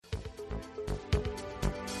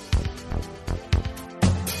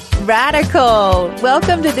Radical!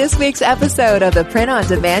 Welcome to this week's episode of the Print on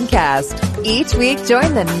Demand Cast. Each week,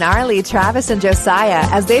 join the gnarly Travis and Josiah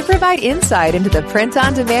as they provide insight into the print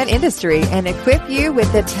on demand industry and equip you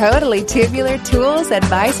with the totally tubular tools,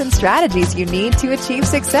 advice, and strategies you need to achieve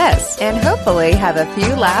success and hopefully have a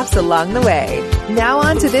few laughs along the way. Now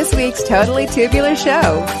on to this week's Totally Tubular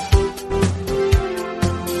show.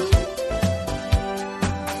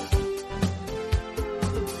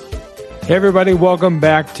 Hey everybody, welcome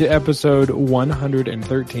back to episode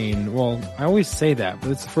 113. Well, I always say that, but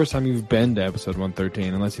it's the first time you've been to episode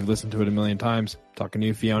 113, unless you've listened to it a million times. Talking to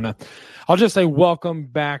you, Fiona. I'll just say welcome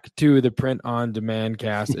back to the Print on Demand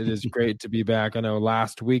Cast. It is great to be back. I know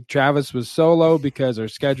last week Travis was solo because our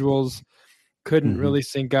schedules couldn't really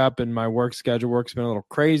sync up, and my work's been a little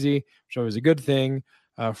crazy, which is always a good thing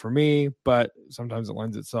for me, but sometimes it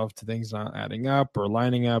lends itself to things not adding up or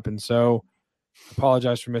lining up, and so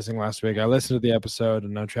apologize for missing last week. I listened to the episode,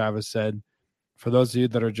 and now Travis said, for those of you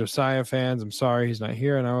that are Josiah fans, I'm sorry he's not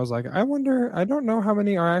here. And I was like, I don't know how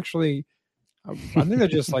many are actually, I think they're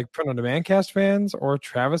just like Print on Demand Cast fans or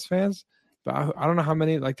Travis fans, but I don't know how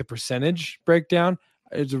many, like the percentage breakdown.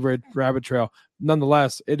 It's a rabbit trail.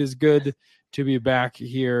 Nonetheless, it is good to be back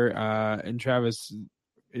here. And Travis,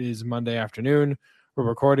 it is Monday afternoon. We're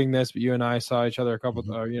recording this, but you and I saw each other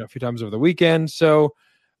a few times over the weekend. So,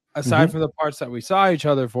 aside from the parts that we saw each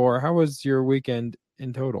other for, how was your weekend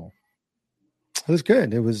in total? It was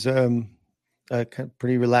good. It was a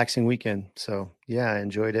pretty relaxing weekend. So yeah, I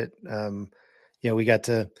enjoyed it. We got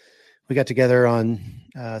together on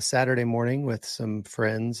Saturday morning with some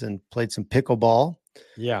friends and played some pickleball.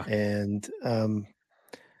 Yeah. And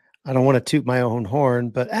I don't want to toot my own horn,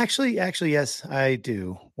 but actually, yes, I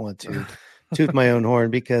do want to toot my own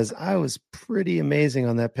horn because I was pretty amazing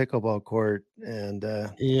on that pickleball court and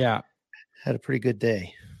had a pretty good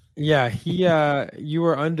day. Yeah, you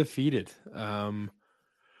were undefeated. No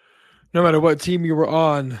matter what team you were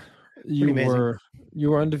on, you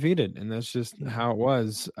were undefeated, and that's just how it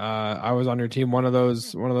was. I was on your team one of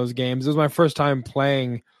those games. It was my first time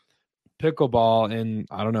playing pickleball in,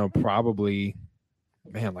 I don't know, probably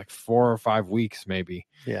like 4 or 5 weeks maybe.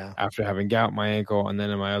 Yeah. After having gout in my ankle and then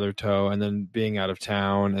in my other toe and then being out of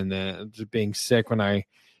town and then just being sick when I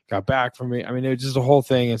got back from me. I mean, it was just a whole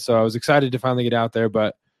thing. And so I was excited to finally get out there,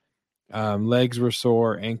 but legs were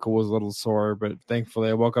sore, ankle was a little sore, but thankfully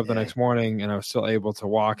I woke up the next morning and I was still able to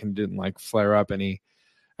walk and didn't like flare up any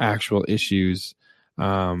actual issues.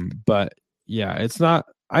 But yeah,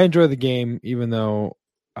 I enjoy the game, even though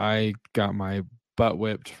I got my butt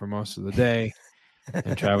whipped for most of the day.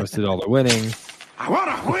 And Travis did all the winning. I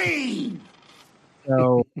want to win.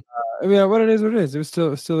 So, what it is. It was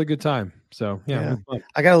still a good time. So, yeah.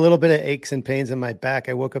 I got a little bit of aches and pains in my back.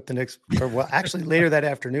 I woke up later that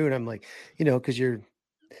afternoon. I'm like, because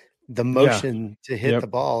the motion to hit the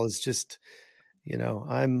ball is just,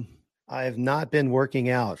 I have not been working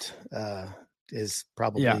out, is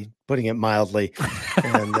probably putting it mildly.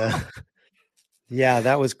 And,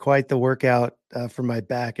 that was quite the workout for my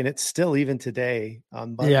back. And it's still, even today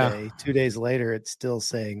on Monday, 2 days later, it's still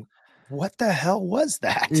saying, what the hell was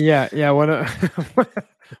that? Yeah. One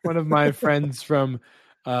of my friends from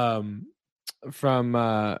the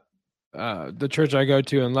church I go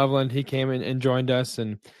to in Loveland, he came in and joined us,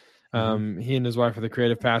 and he and his wife are the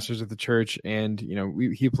creative pastors of the church, and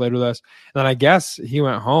he played with us. And then I guess he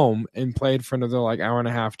went home and played for another like hour and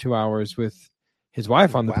a half, 2 hours with his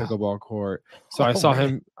wife on the pickleball court. So I saw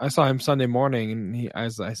him Sunday morning, and I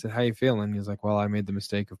said, how you feeling? He was like, well, I made the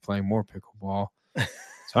mistake of playing more pickleball.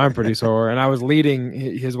 So I'm pretty sore. And I was leading.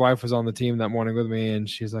 His wife was on the team that morning with me, and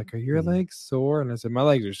she's like, are your legs sore? And I said, my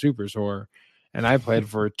legs are super sore. And I played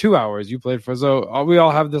for 2 hours. You played for, so we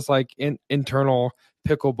all have this like internal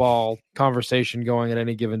pickleball conversation going at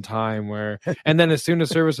any given time and then as soon as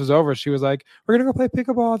service was over, she was like, we're going to go play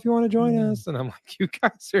pickleball if you want to join us. And I'm like, you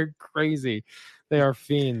guys are crazy. They are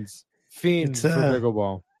fiends for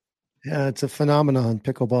pickleball. Yeah, it's a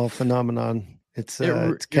pickleball phenomenon. It's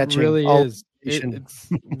catching. It really is. It's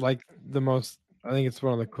like the most, I think it's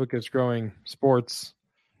one of the quickest growing sports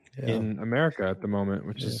in America at the moment,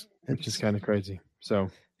 which is kind of crazy. So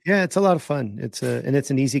yeah, it's a lot of fun. It's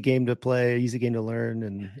an easy game to play, easy game to learn,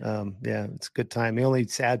 and it's a good time. The only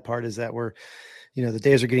sad part is that we're, the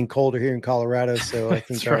days are getting colder here in Colorado, so I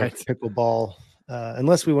think our pickleball.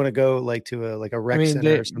 Unless we want to go like to a rec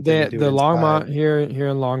center or something. The Longmont here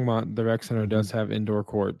in Longmont, the rec center does have indoor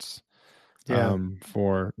courts.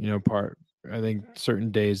 For I think certain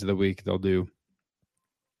days of the week they'll do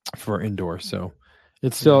for indoor. So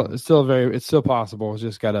it's still possible. It's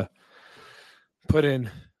just gotta put in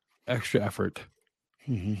extra effort.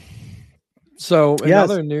 So in Yes.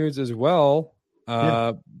 other news as well,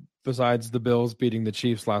 besides the Bills beating the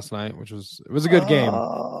Chiefs last night, which was a good game.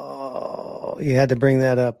 Oh, you had to bring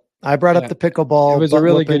that up. I brought up the pickleball. It was a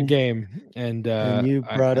really good game, and you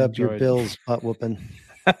brought up your Bills butt whooping.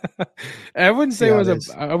 I wouldn't say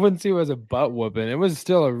it was a butt whooping. It was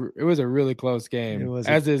still a really close game. It was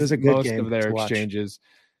a good most game of their to watch. exchanges.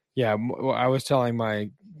 Yeah, I was telling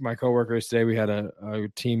my coworkers today, we had a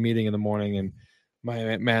team meeting in the morning, and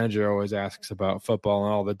my manager always asks about football,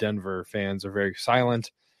 and all the Denver fans are very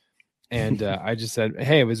silent. And I just said,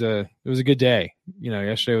 "Hey, it was a good day.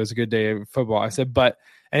 Yesterday was a good day of football." I said, "But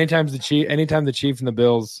anytime the Chiefs and the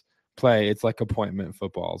Bills play, it's like appointment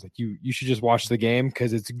football. It's like you should just watch the game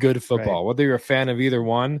because it's good football. Right. Whether you're a fan of either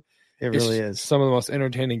one, it really is some of the most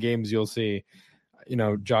entertaining games you'll see."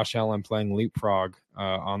 Josh Allen playing leapfrog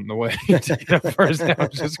on the way to first down,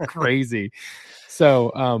 just crazy.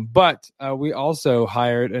 So, but we also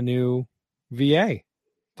hired a new VA.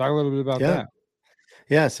 Talk a little bit about that.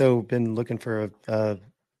 Yeah, so been looking for a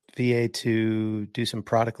VA to do some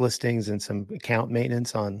product listings and some account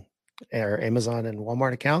maintenance on our Amazon and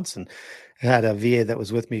Walmart accounts, and had a VA that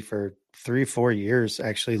was with me for 3-4 years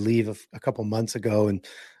actually leave a couple months ago, and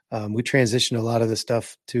we transitioned a lot of the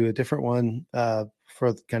stuff to a different one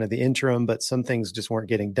for kind of the interim, but some things just weren't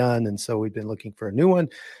getting done, and so we've been looking for a new one,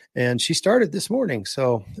 and she started this morning,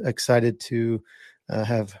 so excited to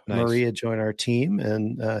have Maria join our team,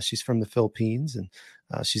 and she's from the Philippines, and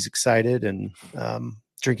she's excited and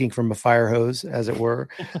drinking from a fire hose, as it were.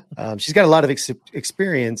 She's got a lot of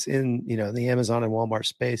experience in the Amazon and Walmart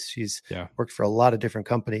space. She's worked for a lot of different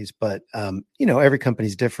companies, but every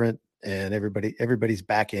company's different, and everybody's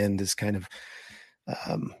back end is kind of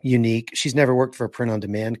unique. She's never worked for a print on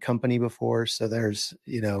demand company before, so there's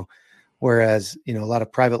whereas a lot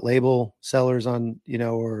of private label sellers on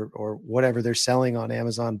or whatever they're selling on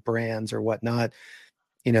Amazon brands or whatnot,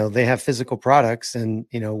 they have physical products, and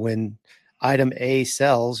when item A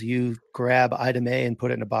sells, you grab item A and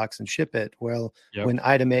put it in a box and ship it. Well, when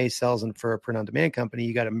item A sells and for a print on demand company,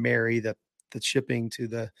 you got to marry the shipping to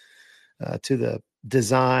the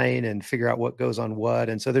design and figure out what goes on what.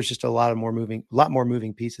 And so there's just a lot more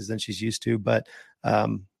moving pieces than she's used to, but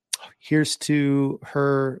here's to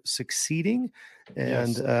her succeeding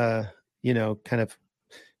and, kind of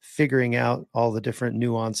figuring out all the different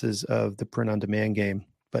nuances of the print on demand game.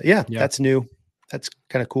 But that's new. That's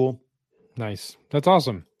kind of cool. Nice. That's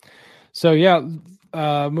awesome. So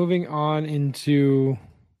moving on into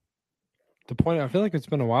the point, I feel like it's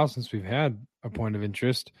been a while since we've had a point of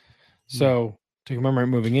interest. So to commemorate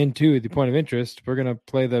moving into the point of interest, we're going to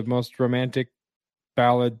play the most romantic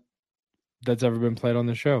ballad that's ever been played on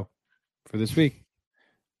the show for this week.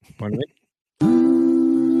 Point of interest.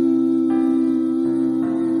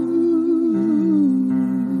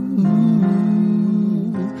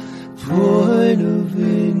 Point of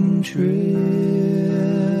interest.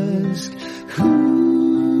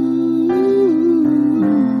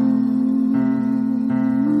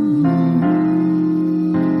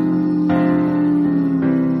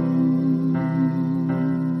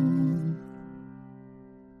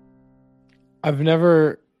 I've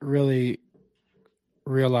never really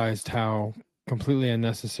realized how completely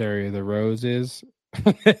unnecessary the rose is.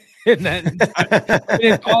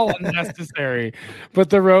 It's all unnecessary, but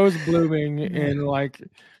the rose blooming in like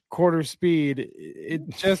quarter speed,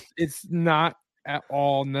 it's not at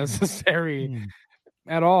all necessary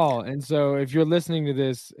at all. And so if you're listening to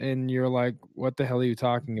this and you're like, what the hell are you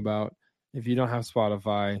talking about? If you don't have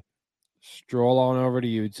Spotify, stroll on over to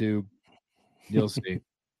YouTube. You'll see.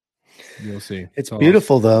 It's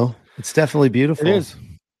beautiful though. It's definitely beautiful. It is.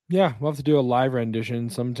 Yeah, we'll have to do a live rendition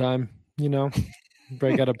sometime,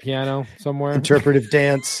 break out a piano somewhere. Interpretive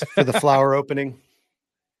dance for the flower opening.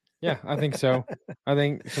 Yeah, I think so. I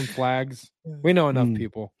think some flags. We know enough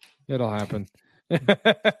people. It'll happen.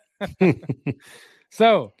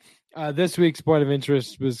 So this week's point of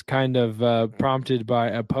interest was kind of prompted by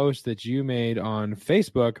a post that you made on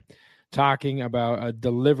Facebook talking about a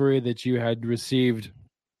delivery that you had received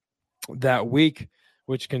that week,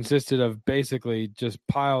 which consisted of basically just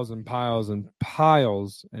piles and piles and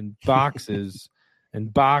piles and boxes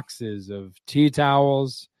and boxes of tea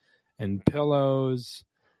towels and pillows.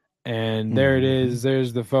 And there it is.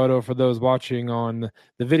 There's the photo for those watching on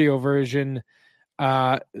the video version.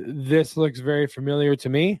 This looks very familiar to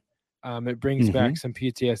me. It brings back some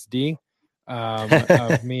PTSD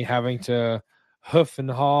of me having to hoof and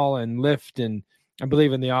haul and lift. And I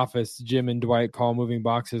believe in The Office, Jim and Dwight call moving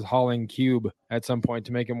boxes hauling cube at some point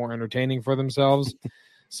to make it more entertaining for themselves.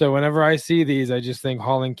 So whenever I see these, I just think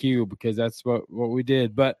hauling cube because that's what we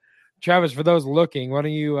did. But Travis, for those looking, why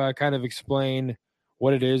don't you kind of explain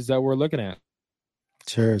what it is that we're looking at?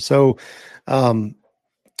 Sure. So,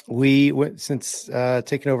 we went since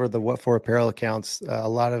taking over the What For Apparel accounts. A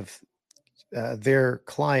lot of their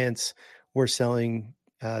clients were selling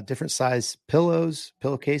different size pillows,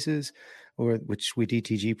 pillowcases, which we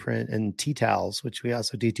DTG print, and tea towels, which we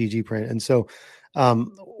also DTG print. And so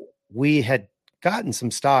we had gotten some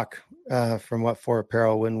stock from What For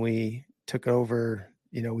Apparel when we took over.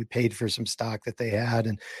 We paid for some stock that they had,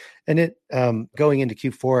 and it going into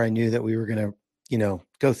Q4, I knew that we were going to,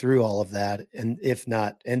 go through all of that, and if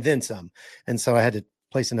not, and then some. And so I had to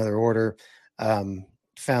place another order.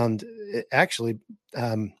 Found actually,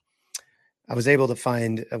 I was able to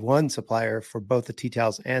find one supplier for both the tea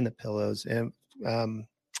towels and the pillows. And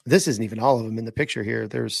this isn't even all of them in the picture here.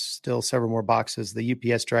 There's still several more boxes. The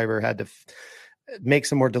UPS driver had to make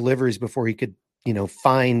some more deliveries before he could,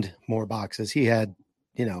 find more boxes. He had,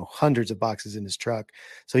 hundreds of boxes in his truck.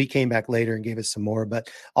 So he came back later and gave us some more. But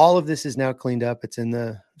all of this is now cleaned up. It's in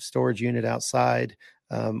the storage unit outside,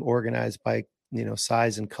 organized by,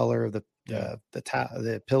 size and color of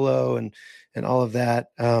the pillow and all of that.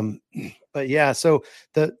 But yeah, so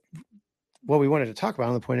what we wanted to talk about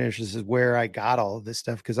on the point of interest is where I got all of this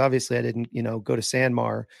stuff, because obviously I didn't, go to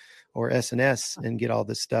Sanmar or S&S and get all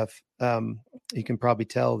this stuff. You can probably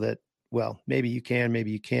tell that, well, maybe you can,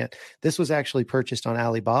 maybe you can't. This was actually purchased on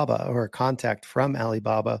Alibaba, or a contact from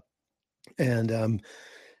Alibaba, and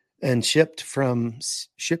shipped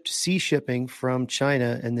sea shipping from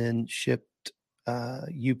China, and then shipped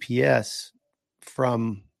UPS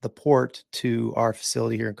from the port to our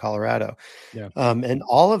facility here in Colorado. Yeah. And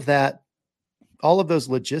all of those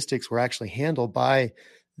logistics were actually handled by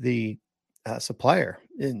the supplier,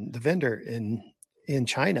 the vendor in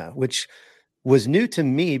China, which was new to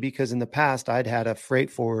me, because in the past I'd had a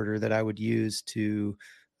freight forwarder that I would use to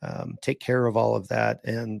take care of all of that.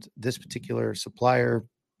 And this particular supplier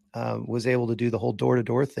was able to do the whole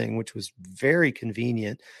door-to-door thing, which was very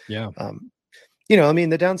convenient. Yeah.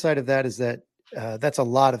 The downside of that is that that's a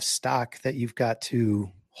lot of stock that you've got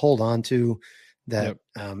to hold on to that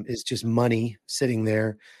is just money sitting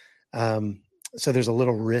there. So there's a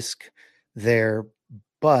little risk there,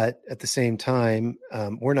 but at the same time,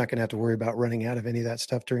 we're not going to have to worry about running out of any of that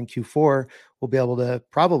stuff during Q4. We'll be able to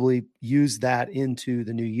probably use that into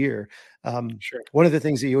the new year. Sure. One of the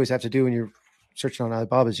things that you always have to do when you're searching on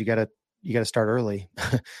Alibaba is you got to start early.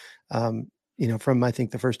 From, I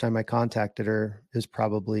think the first time I contacted her is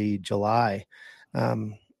probably July.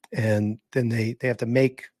 And then they have to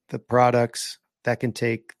make the products. That can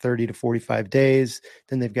take 30 to 45 days.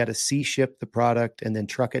 Then they've got to sea ship the product and then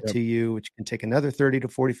truck it to you, which can take another 30 to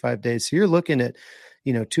 45 days. So you're looking at,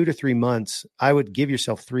 2 to 3 months. I would give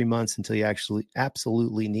yourself 3 months until you actually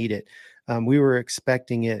absolutely need it. We were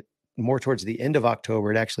expecting it more towards the end of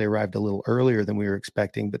October. It actually arrived a little earlier than we were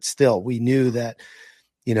expecting, but still we knew that,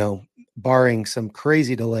 barring some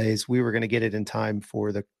crazy delays, we were going to get it in time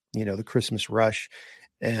for the Christmas rush,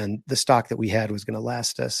 and the stock that we had was going to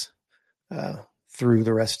last us through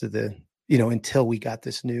the rest of the, until we got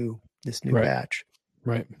this new batch.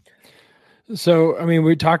 Right. So,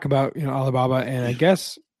 we talk about, Alibaba, and I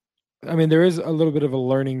guess, there is a little bit of a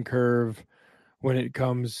learning curve when it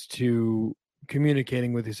comes to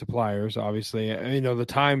communicating with the suppliers. Obviously, the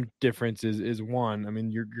time difference is one.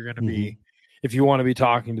 You're going to be, if you want to be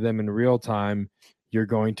talking to them in real time, you're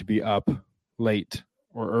going to be up late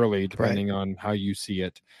or early, depending on how you see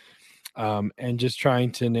it. And just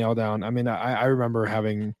trying to nail down. I remember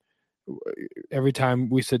having, every time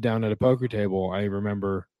we sit down at a poker table, I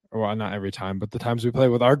remember, well, not every time, but the times we play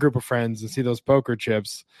with our group of friends and see those poker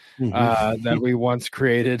chips that we once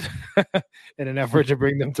created in an effort to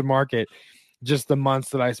bring them to market. Just the months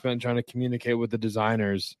that I spent trying to communicate with the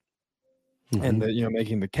designers and the,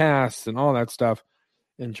 making the casts and all that stuff,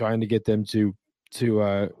 and trying to get them to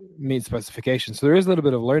meet specifications. So there is a little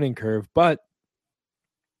bit of learning curve, but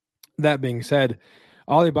that being said,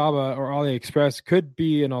 Alibaba or AliExpress could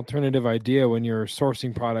be an alternative idea when you're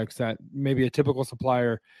sourcing products that maybe a typical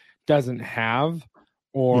supplier doesn't have,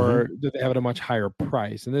 or that they have at a much higher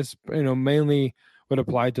price. And this, mainly would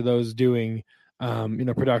apply to those doing,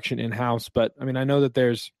 production in-house. But I know that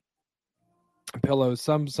there's pillows,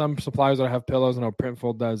 some suppliers that have pillows. I know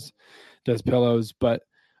Printful does pillows, but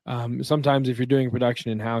sometimes if you're doing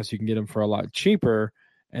production in-house, you can get them for a lot cheaper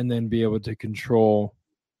and then be able to control,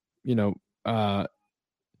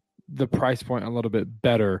 the price point a little bit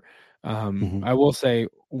better. I will say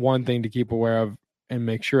one thing to keep aware of and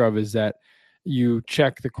make sure of is that you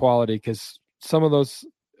check the quality, because some of those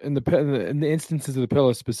in the instances of the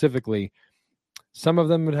pillows specifically, some of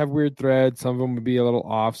them would have weird threads, some of them would be a little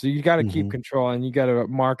off. So you got to keep control, and you got to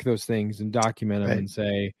mark those things and document them and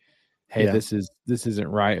say, hey, this isn't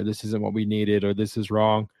right, or this isn't what we needed, or this is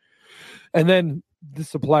wrong. And then the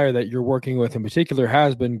supplier that you're working with in particular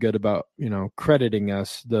has been good about, crediting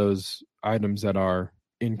us those items that are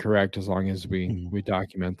incorrect, as long as we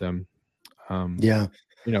document them the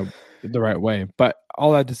right way. But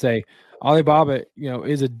all that to say, Alibaba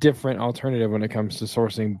is a different alternative when it comes to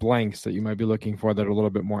sourcing blanks that you might be looking for that are a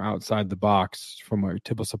little bit more outside the box from what your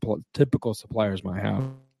typical suppliers might have.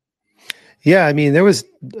 Yeah, I mean, there was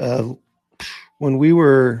when we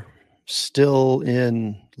were still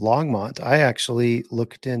in Longmont, I actually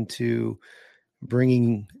looked into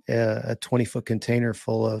bringing a 20-foot container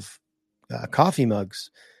full of coffee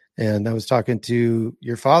mugs. And I was talking to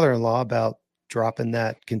your father-in-law about dropping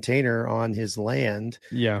that container on his land.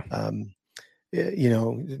 Yeah.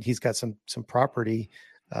 He's got some property,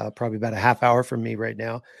 probably about a half hour from me right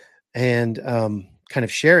now. And kind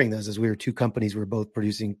of sharing those, as we were two companies, we were both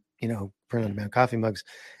producing, print-on-demand coffee mugs.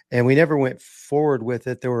 And we never went forward with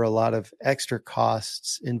it. There were a lot of extra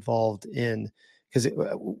costs involved because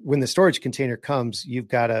when the storage container comes, you've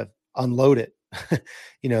got to unload it.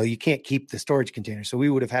 You can't keep the storage container. So we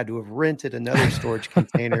would have had to have rented another storage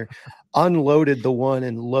container, unloaded the one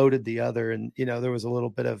and loaded the other. And, there was a little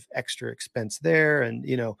bit of extra expense there. And,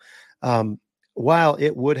 while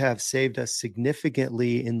it would have saved us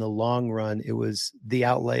significantly in the long run, it was the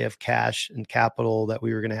outlay of cash and capital that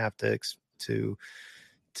we were going to have to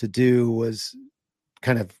do was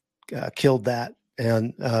kind of killed that.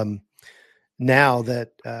 And now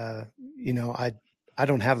that, I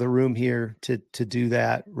don't have the room here to do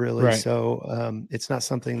that really. Right. So it's not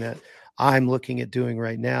something that I'm looking at doing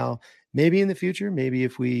right now. Maybe in the future, maybe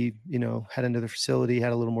if we, had another facility,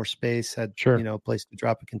 had a little more space, had, a place to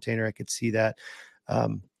drop a container, I could see that.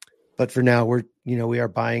 But for now we are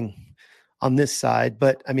buying on this side.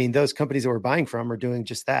 But I mean, those companies that we're buying from are doing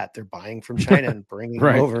just that. They're buying from China and bringing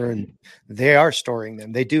them over, and they are storing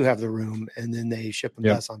them. They do have the room, and then they ship them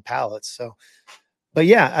to us on pallets. So, but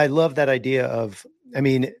yeah, I love that idea of,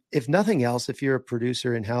 if nothing else, if you're a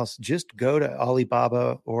producer in-house, just go to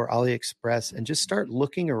Alibaba or AliExpress and just start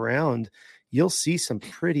looking around. You'll see some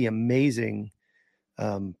pretty amazing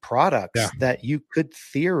products that you could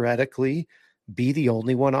theoretically be the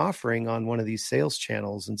only one offering on one of these sales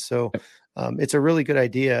channels. And so it's a really good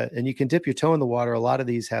idea, and you can dip your toe in the water. A lot of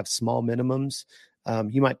these have small minimums.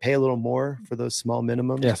 You might pay a little more for those small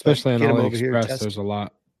minimums. Yeah, especially on AliExpress, there's a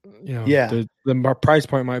lot. The price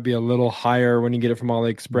point might be a little higher when you get it from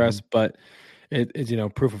AliExpress, but it's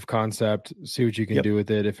proof of concept. See what you can do with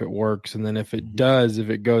it, if it works, and then if it does, if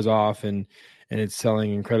it goes off and it's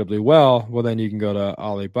selling incredibly well, then you can go to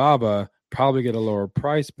Alibaba, probably get a lower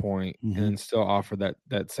price point, and still offer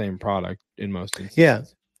that same product in most instances. Yeah,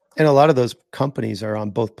 and a lot of those companies are on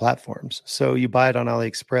both platforms. So you buy it on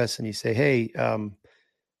AliExpress and you say, hey,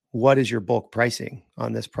 what is your bulk pricing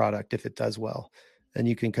on this product if it does well? And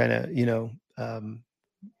you can kind of,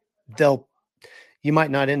 you might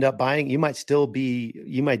not end up buying, you might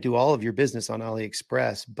do all of your business on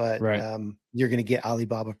AliExpress, but you're going to get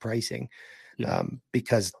Alibaba pricing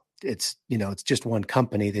because it's just one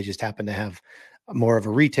company. They just happen to have more of a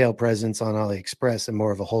retail presence on AliExpress and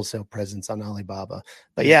more of a wholesale presence on Alibaba.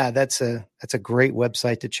 But yeah, that's a great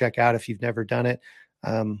website to check out if you've never done it.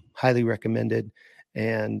 Highly recommended,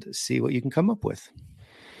 and see what you can come up with.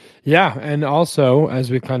 Yeah, and also,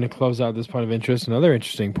 as we kind of close out this point of interest, another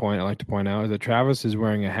interesting point I'd like to point out is that Travis is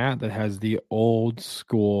wearing a hat that has the old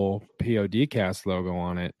school PODcast logo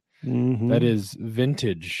on it. That is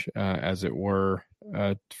vintage, as it were.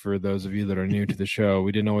 For those of you that are new to the show,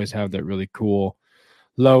 we didn't always have that really cool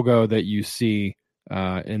logo that you see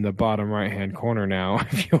in the bottom right-hand corner now.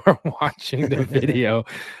 If you are watching the video,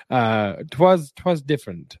 twas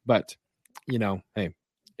different, but hey,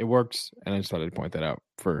 it works, and I just thought I'd point that out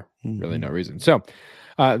for really no reason. So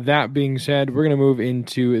that being said, we're going to move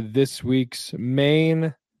into this week's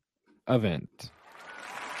main event.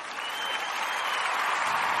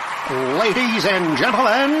 Ladies and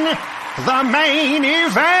gentlemen, the main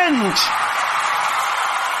event!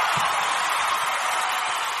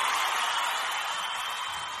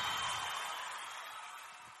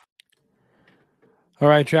 All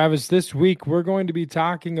right, Travis, this week we're going to be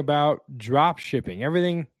talking about drop shipping.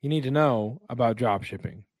 Everything you need to know about drop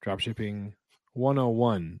shipping. Drop shipping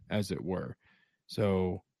 101, as it were.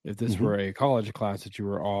 So if this were a college class that you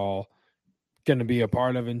were all going to be a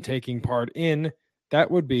part of and taking part in, that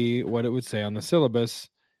would be what it would say on the syllabus.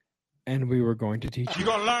 And we were going to teach you.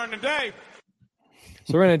 You're going to learn today.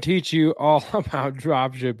 So we're going to teach you all about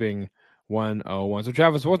drop shipping 101. So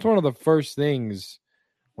Travis, what's one of the first things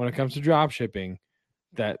when it comes to drop shipping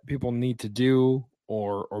that people need to do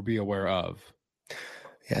or be aware of?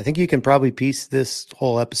 Yeah, I think you can probably piece this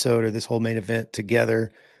whole episode or this whole main event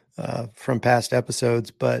together from past episodes,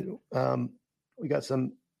 but we got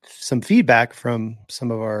some feedback from some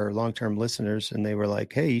of our long-term listeners, and they were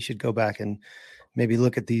like, hey, you should go back and maybe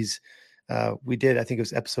look at these. We did, I think it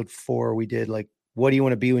was episode 4. We did like, what do you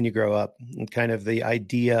want to be when you grow up? And kind of the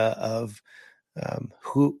idea of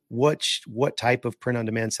what type of print on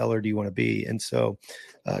demand seller do you want to be? And so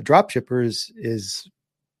dropshipper is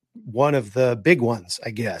one of the big ones, I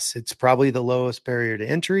guess. It's probably the lowest barrier to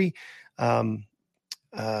entry,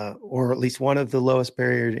 or at least one of the lowest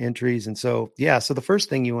barrier to entries. And so, so the first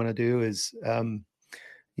thing you want to do is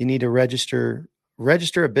you need to register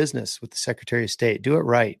a business with the Secretary of State. Do it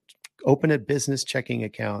right. Open a business checking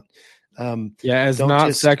account. As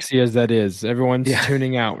not sexy as that is, everyone's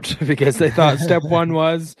tuning out because they thought step 1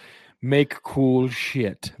 was make cool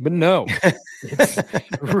shit. But no, it's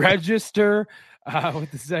register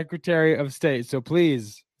with the Secretary of State. So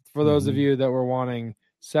please, for those of you that were wanting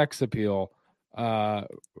sex appeal from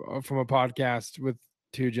a podcast with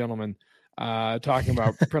 2 gentlemen talking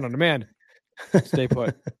about print on demand, stay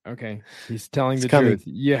put. Okay. He's telling the truth.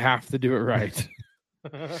 You have to do it right.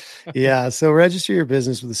 So register your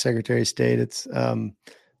business with the Secretary of State. It's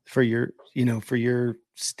for your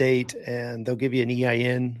state, and they'll give you an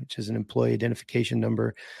EIN, which is an employee identification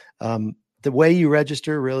number. The way you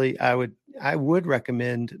register, really, I would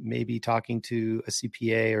recommend maybe talking to a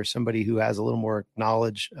CPA or somebody who has a little more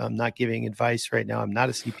knowledge. I'm not giving advice right now. I'm not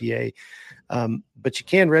a CPA, but you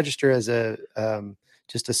can register as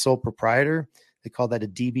just a sole proprietor. They call that a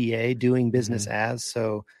DBA, doing business as.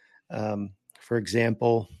 So, for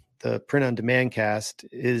example, the Print on Demand Cast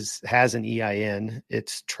has an EIN.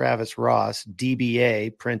 It's Travis Ross,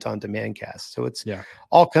 DBA, Print on Demand Cast. So it's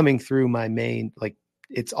all coming through my main,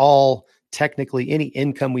 it's all technically, any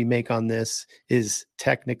income we make on this is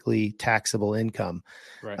technically taxable income.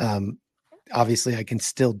 Right. Obviously I can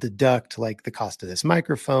still deduct like the cost of this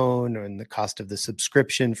microphone and the cost of the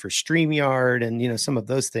subscription for StreamYard and, some of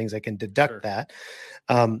those things I can deduct that.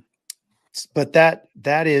 But that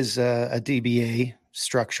is a DBA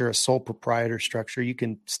structure, a sole proprietor structure. You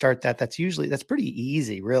can start that. That's pretty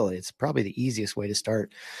easy, really. It's probably the easiest way to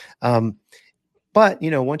start. But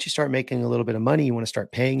once you start making a little bit of money, you want to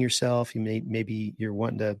start paying yourself. Maybe you're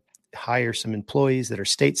wanting to hire some employees that are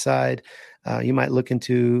stateside. You might look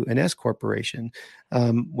into an S corporation,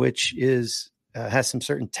 which has some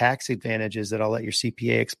certain tax advantages that I'll let your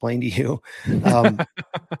CPA explain to you.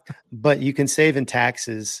 But you can save in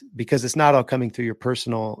taxes because it's not all coming through your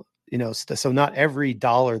personal, so not every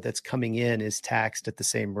dollar that's coming in is taxed at the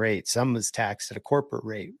same rate. Some is taxed at a corporate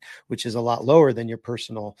rate, which is a lot lower than your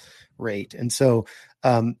personal rate. And so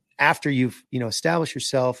after you've, established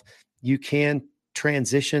yourself, you can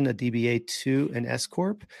transition a DBA to an S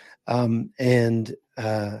corp. But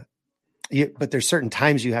there's certain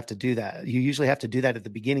times you have to do that. You usually have to do that at the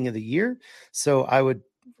beginning of the year. So I would,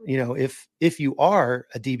 if you are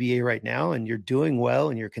a DBA right now and you're doing well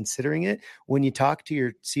and you're considering it, when you talk to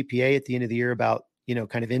your CPA at the end of the year about,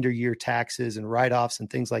 kind of end of year taxes and write-offs and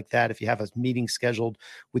things like that, if you have a meeting scheduled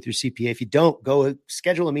with your CPA, if you don't, go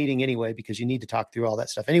schedule a meeting anyway, because you need to talk through all that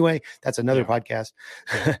stuff anyway. That's another podcast.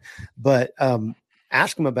 But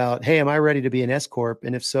ask them about, hey, am I ready to be an S corp?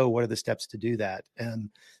 And if so, what are the steps to do that? And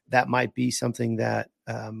that might be something that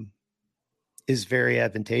is very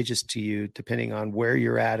advantageous to you, depending on where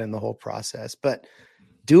you're at in the whole process. But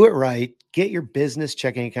do it right. Get your business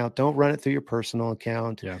checking account. Don't run it through your personal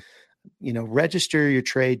account. Register your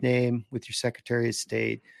trade name with your Secretary of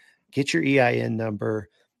State. Get your EIN number.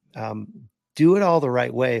 Do it all the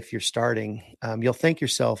right way. If you're starting, you'll thank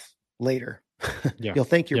yourself later. You'll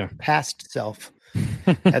thank your past self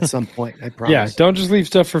at some point, I promise. Yeah, don't just leave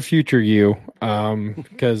stuff for future you,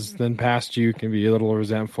 because then past you can be a little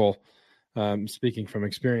resentful, speaking from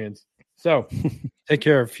experience. So take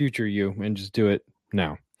care of future you and just do it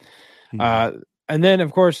now. And then,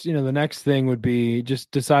 of course, the next thing would be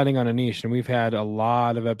just deciding on a niche. And we've had a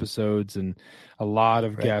lot of episodes and a lot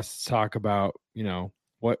of guests talk about,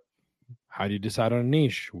 how do you decide on a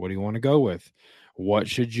niche? What do you want to go with? What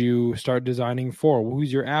should you start designing for?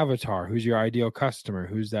 Who's your avatar? Who's your ideal customer?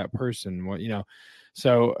 Who's that person?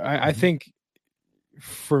 So I think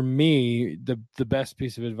for me, the best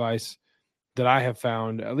piece of advice that I have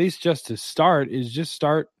found, at least just to start, is just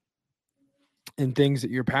start in things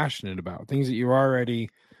that you're passionate about, things that you already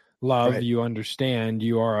love, you understand,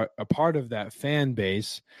 you are a part of that fan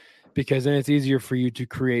base. because then it's easier for you to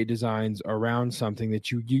create designs around something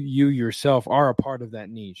that you yourself are a part of that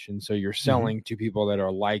niche. And so you're selling to people that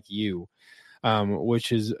are like you,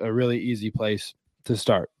 which is a really easy place to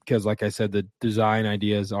start. Because like I said, the design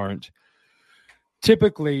ideas aren't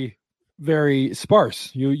typically very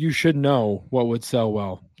sparse. You should know what would sell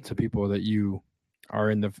well to people that you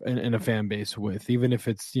are in a fan base with, even if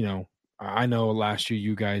it's, I know last year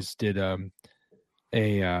you guys did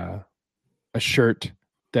a shirt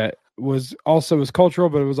that was cultural,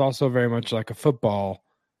 but it was also very much like a football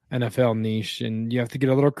NFL niche, and you have to get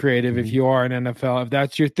a little creative if you are an NFL, if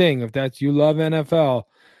that's your thing, if you love NFL.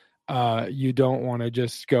 You don't want to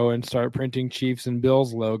just go and start printing Chiefs and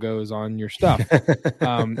Bills logos on your stuff,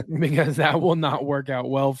 because that will not work out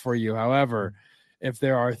well for you. However, if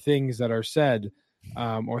there are things that are said,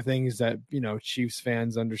 or things that, Chiefs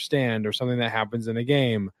fans understand, or something that happens in a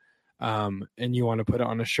game, and you want to put it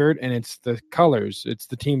on a shirt, and it's the colors, it's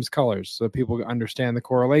the team's colors, so people understand the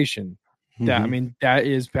correlation. That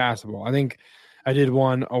is passable. I think I did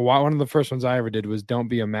one of the first ones I ever did was "Don't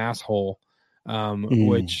Be a Masshole,"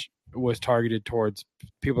 which was targeted towards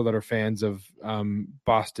people that are fans of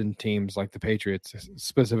Boston teams like the Patriots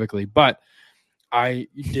specifically, but I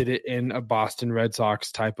did it in a Boston Red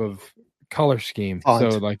Sox type of color scheme,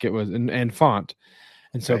 font. So like it was and font,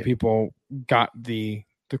 and so people got the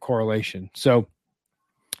correlation. So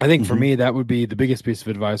I think for me that would be the biggest piece of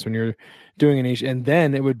advice when you're doing a niche, and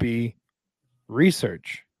then it would be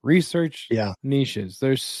research niches.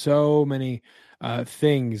 There's so many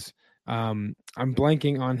things. I'm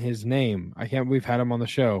blanking on his name. We've had him on the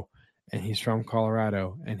show, and he's from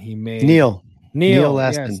Colorado, and he made Neil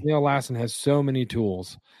Laston. Yes, Neil Laston has so many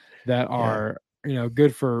tools that are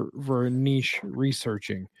good for niche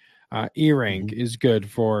researching. eRank is good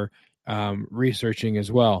for researching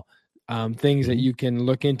as well. Things that you can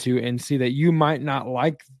look into and see that you might not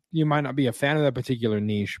be a fan of that particular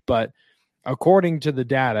niche, but according to the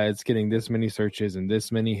data, it's getting this many searches and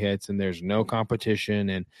this many hits, and there's no competition.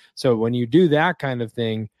 And so when you do that kind of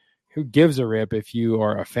thing, who gives a rip if you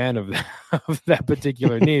are a fan of that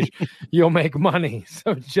particular niche? You'll make money.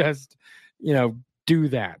 So just, do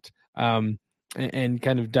that, and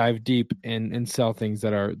kind of dive deep and sell things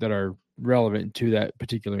that are relevant to that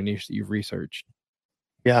particular niche that you've researched.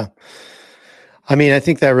 Yeah. I mean, I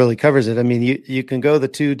think that really covers it. I mean, you can go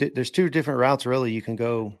there's two different routes, really. You can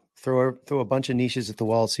go throw a bunch of niches at the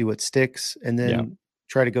wall, see what sticks, and then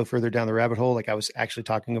try to go further down the rabbit hole, like I was actually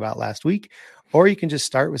talking about last week. Or you can just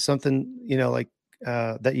start with something,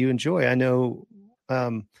 that you enjoy. I know,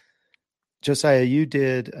 Josiah, you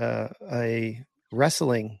did a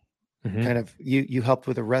wrestling kind of, you helped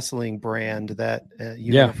with a wrestling brand that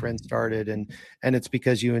you and a friend started, and it's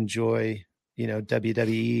because you enjoy,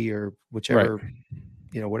 WWE or whichever,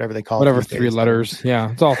 whatever they call it. Whatever three letters.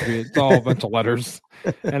 Yeah. It's all three. It's all a bunch of letters.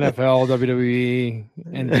 NFL, WWE,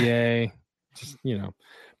 NBA, just,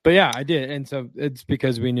 but yeah, I did. And so it's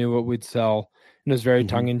because we knew what we'd sell, and it was very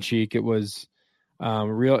tongue in cheek. It was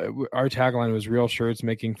real. Our tagline was "Real shirts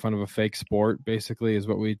making fun of a fake sport," basically is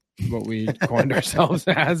what we coined ourselves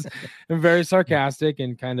as, and very sarcastic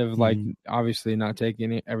and kind of like obviously not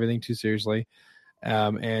taking everything too seriously.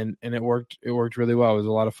 And it worked really well. It was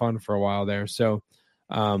a lot of fun for a while there. So,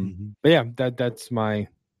 but yeah,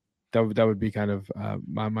 that would be kind of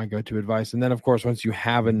my go-to advice. And then of course, once you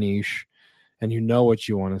have a niche and you know what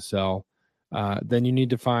you want to sell, then you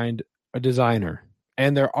need to find a designer.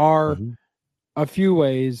 And there are a few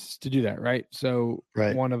ways to do that, right? So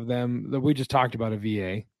one of them that we just talked about, a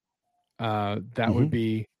VA, that would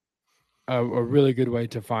be a really good way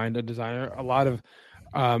to find a designer. A lot of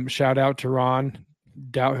shout out to Ron.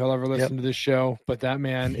 Doubt he'll ever listen to this show, but that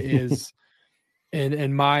man is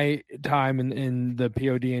in my time in the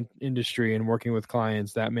POD industry and working with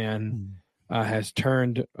clients, that man has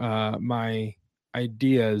turned my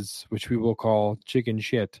ideas, which we will call chicken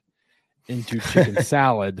shit, into chicken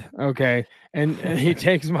salad. Okay. And he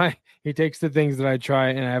takes the things that I try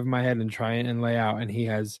and I have in my head and try and lay out, and he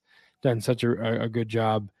has done such a good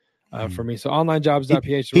job for me. So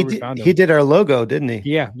onlinejobs.ph is where we found him. He did our logo, didn't he?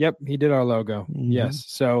 Yeah. Yep. He did our logo. Yes.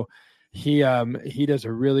 So he does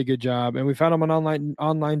a really good job, and we found him on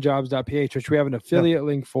onlinejobs.ph, which we have an affiliate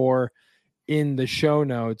link for in the show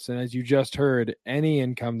notes. And as you just heard, any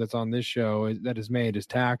income that's on this show that is made is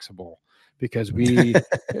taxable because we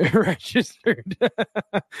registered.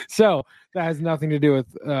 So that has nothing to do with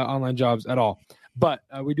online jobs at all. But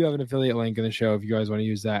we do have an affiliate link in the show if you guys want to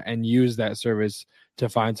use that and use that service to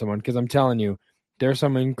find someone. Because I'm telling you, there's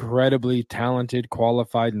some incredibly talented,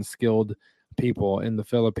 qualified, and skilled people in the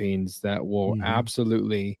Philippines that will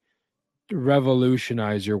absolutely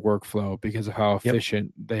revolutionize your workflow because of how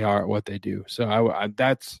efficient they are at what they do. So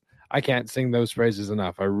I can't sing those phrases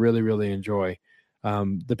enough. I really, really enjoy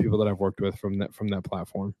the people that I've worked with from that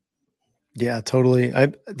platform. Yeah, totally.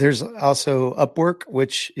 There's also Upwork,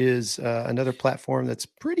 which is another platform that's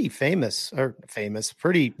pretty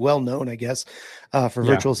pretty well known, I guess, for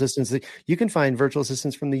virtual assistants. You can find virtual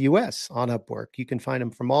assistants from the US on Upwork. You can find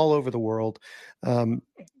them from all over the world.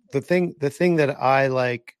 The thing that I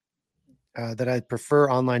like, that I prefer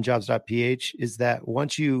onlinejobs.ph is that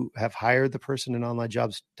once you have hired the person in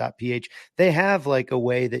onlinejobs.ph, they have like a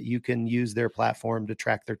way that you can use their platform to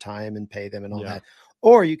track their time and pay them and all that.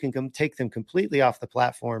 Or you can take them completely off the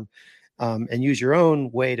platform and use your own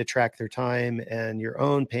way to track their time and your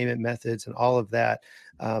own payment methods and all of that.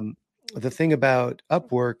 The thing about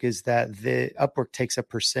Upwork is that Upwork takes a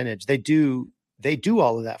percentage. They do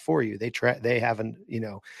all of that for you. They haven't,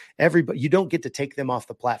 everybody, you don't get to take them off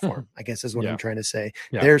the platform, I guess is what I'm trying to say.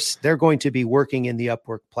 Yeah. They're going to be working in the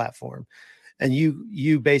Upwork platform. And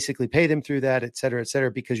you basically pay them through that, et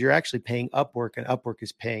cetera, because you're actually paying Upwork and Upwork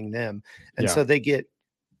is paying them. And so they get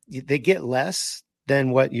less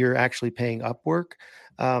than what you're actually paying Upwork.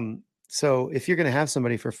 So if you're going to have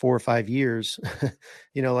somebody for 4 or 5 years,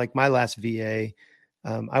 like my last VA,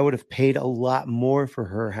 I would have paid a lot more for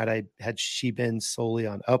her had she been solely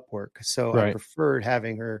on Upwork. So I preferred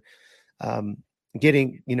having her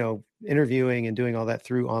getting, interviewing and doing all that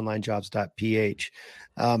through onlinejobs.ph.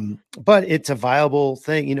 But it's a viable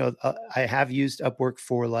thing. I have used Upwork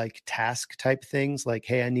for like task type things like,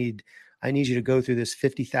 hey, I need you to go through this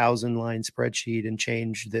 50,000 line spreadsheet and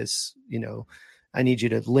change this, I need you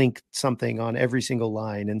to link something on every single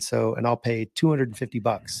line. And I'll pay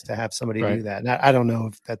 $250 to have somebody do that. And I don't know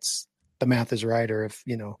if that's the math is right or if,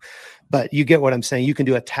 but you get what I'm saying. You can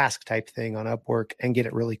do a task type thing on Upwork and get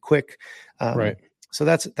it really quick. So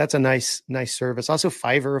that's a nice service. Also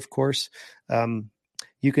Fiverr, of course.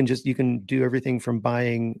 You can do everything from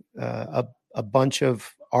buying a bunch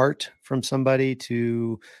of art from somebody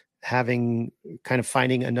to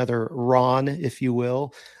finding another Ron, if you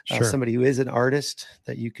will, somebody who is an artist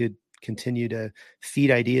that you could continue to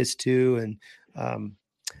feed ideas to. And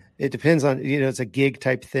it depends on, it's a gig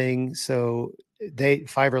type thing. So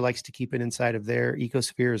Fiverr likes to keep it inside of their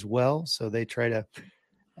ecosphere as well. So they try to,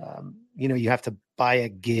 you have to buy a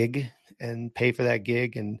gig and pay for that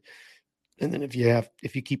gig. And then if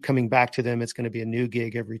you keep coming back to them, it's going to be a new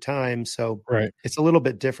gig every time. So it's a little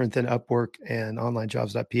bit different than Upwork and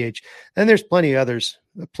onlinejobs.ph. And there's plenty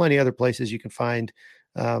other places you can find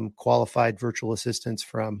qualified virtual assistants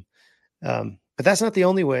from. But that's not the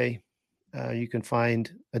only way you can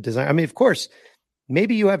find a design. I mean, of course,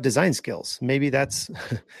 maybe you have design skills. Maybe that's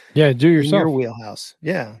do yourself. Your wheelhouse.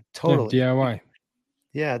 Yeah, totally. DIY.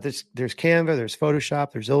 Yeah, there's Canva, there's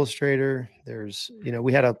Photoshop, there's Illustrator, there's,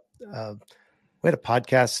 we had a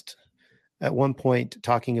podcast at one point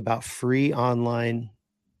talking about free online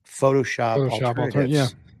Photoshop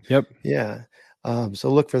alternatives. Yeah. So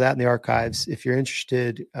look for that in the archives if you're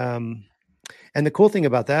interested. And the cool thing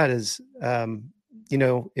about that is,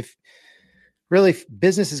 if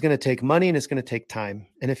business is going to take money and it's going to take time.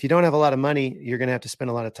 And if you don't have a lot of money, you're going to have to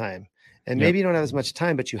spend a lot of time. And maybe you don't have as much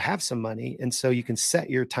time, but you have some money. And so you can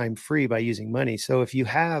set your time free by using money. So if you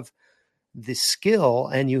have the skill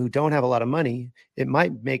and you don't have a lot of money, it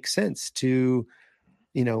might make sense to,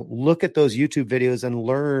 look at those YouTube videos and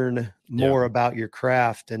learn more about your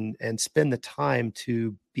craft and spend the time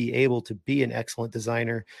to be able to be an excellent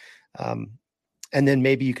designer. And then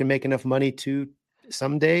maybe you can make enough money to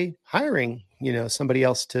someday hiring, somebody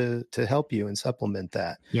else to help you and supplement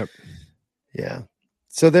that. Yep. Yeah.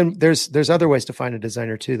 So then there's other ways to find a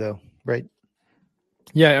designer too, though, right?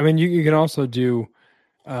 Yeah. I mean, you can also do,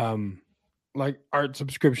 like art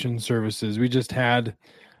subscription services. We just had,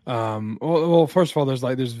 first of all,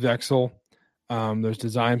 there's Vexel, there's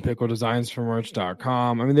Design Pickle,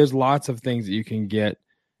 designsformerch.com. I mean, there's lots of things that you can get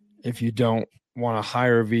if you don't want to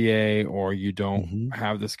hire a VA or you don't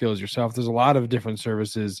have the skills yourself. There's a lot of different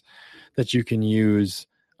services that you can use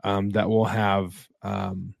that will have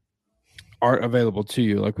art available to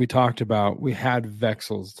you. Like we talked about, we had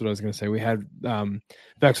Vexels. That's what I was going to say. We had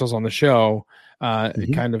Vexels on the show,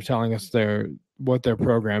 kind of telling us what their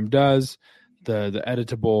program does, the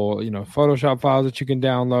editable, Photoshop files that you can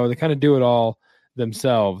download. They kind of do it all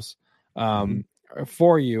themselves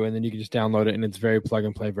for you, and then you can just download it, and it's very plug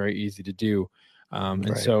and play, very easy to do.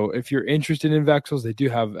 And so if you're interested in Vexels, they do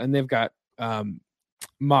have, and they've got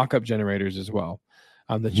mock-up generators as well.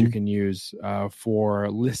 That you can use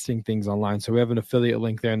for listing things online. So we have an affiliate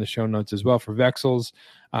link there in the show notes as well for Vexels.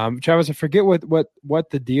 Travis, I forget what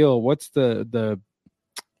the deal. What's the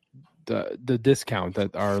the discount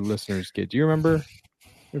that our listeners get. Do you remember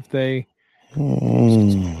if they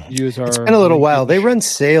use our? It's been a little link while. to the They show? run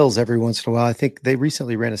sales every once in a while. I think they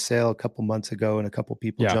recently ran a sale a couple months ago, and a couple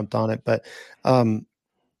people Yeah. jumped on it. But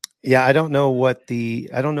yeah, I don't know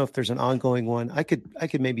I don't know if there's an ongoing one. I could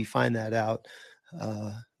maybe find that out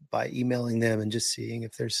by emailing them and just seeing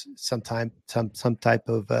if there's some type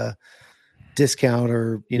of discount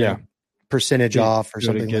or percentage off or See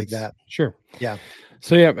what it something like gets. that. Sure. Yeah.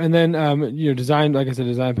 So yeah, and then design, like I said,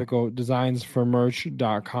 Design Pickle,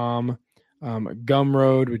 designsformerch.com,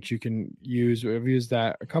 Gumroad, which you can use. I've used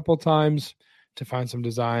that a couple times to find some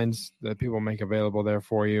designs that people make available there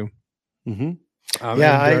for you. Mm-hmm.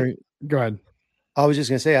 Go ahead. I was just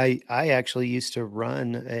going to say, I actually used to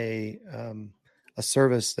run a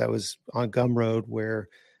service that was on Gumroad where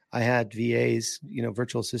I had VAs,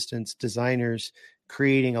 virtual assistants, designers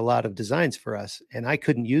creating a lot of designs for us, and I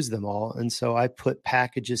couldn't use them all. And so I put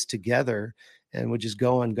packages together and would just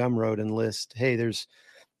go on Gumroad and list, hey, there's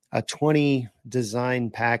a 20 design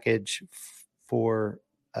package for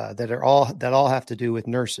that all have to do with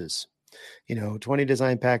nurses. 20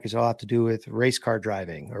 design package all have to do with race car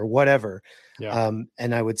driving or whatever. Yeah.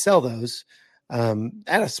 And I would sell those at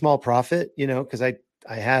a small profit, because I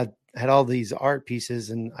had all these art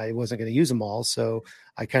pieces and I wasn't going to use them all. So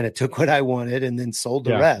I kind of took what I wanted and then sold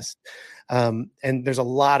the rest. And there's a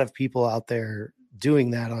lot of people out there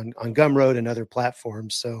doing that on Gumroad and other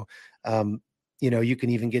platforms. So, you can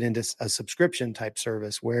even get into a subscription type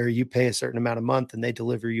service where you pay a certain amount a month and they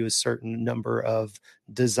deliver you a certain number of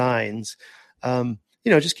designs.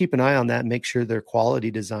 Just keep an eye on that, make sure they're quality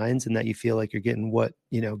designs and that you feel like you're getting what,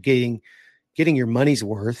 getting your money's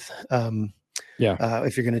worth.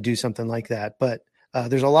 If you're going to do something like that, but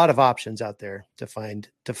there's a lot of options out there to find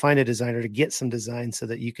a designer to get some design so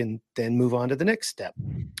that you can then move on to the next step.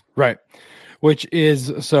 Right. Which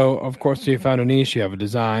is, so of course you found a niche, you have a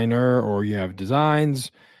designer or you have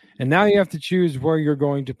designs, and now you have to choose where you're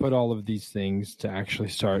going to put all of these things to actually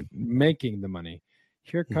start making the money.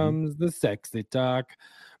 Here comes the sexy talk,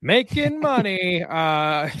 making money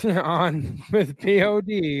on with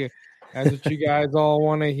POD. That's what you guys all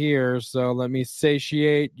want to hear. So let me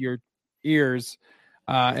satiate your ears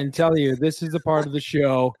and tell you, this is the part of the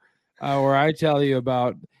show where I tell you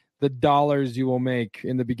about the dollars you will make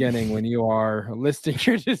in the beginning when you are listing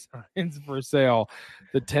your designs for sale,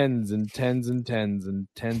 the tens and tens and tens and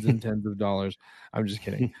tens and tens of dollars. I'm just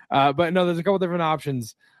kidding. But no, there's a couple different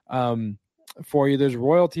options for you. There's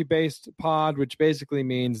royalty-based pod, which basically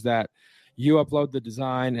means that you upload the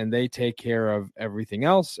design and they take care of everything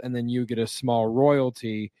else. And then you get a small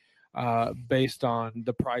royalty based on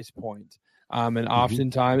the price point. And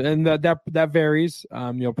oftentimes, and that varies.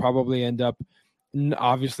 You'll probably end up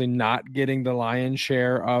obviously not getting the lion's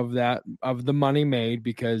share of the money made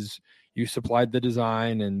because you supplied the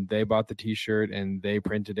design and they bought the t-shirt and they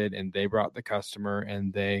printed it and they brought the customer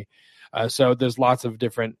and they so there's lots of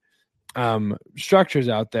different structures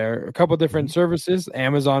out there. A couple different services: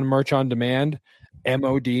 Amazon Merch on Demand,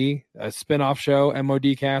 MOD, a spin-off show,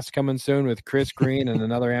 MOD Cast, coming soon with Chris Green and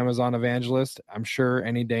another Amazon evangelist, I'm sure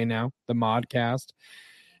any day now, the Modcast,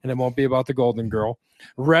 and it won't be about the Golden Girl.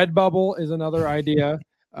 Redbubble is another idea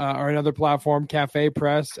or another platform, Cafe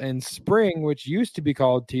Press, and Spring, which used to be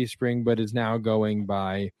called Teespring, but is now going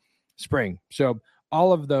by Spring. So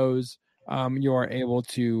all of those, you are able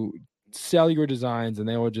to sell your designs and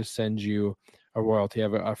they will just send you a royalty. I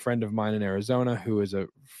have a friend of mine in Arizona who is a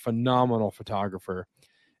phenomenal photographer,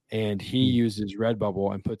 and he uses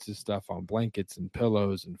Redbubble and puts his stuff on blankets and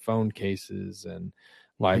pillows and phone cases and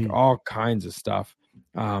all kinds of stuff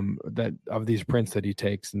that of these prints that he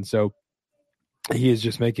takes. And so he is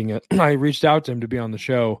just making it. I reached out to him to be on the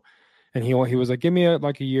show, and he was like, give me a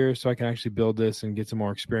year so I can actually build this and get some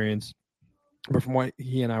more experience. But from what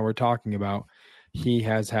he and I were talking about, he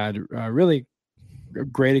has had really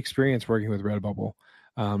great experience working with Redbubble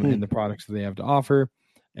and the products that they have to offer.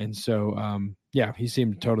 And so, he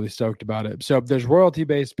seemed totally stoked about it. So there's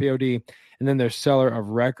royalty-based POD, and then there's seller of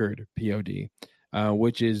record POD,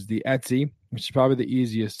 which is the Etsy, which is probably the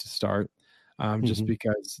easiest to start, just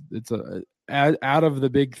because it's out of the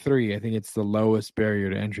big three, I think it's the lowest barrier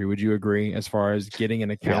to entry. Would you agree as far as getting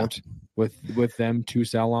an account with them to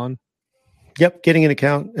sell on? Yep, getting an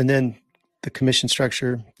account, and then the commission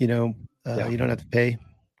structure. You don't have to pay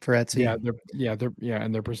for Etsy.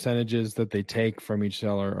 And their percentages that they take from each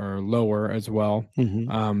seller are lower as well.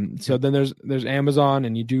 So then there's Amazon,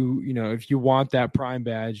 and you do, if you want that Prime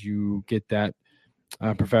badge, you get that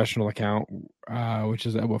professional account, which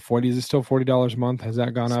is what, 40, is it still $40 a month? Has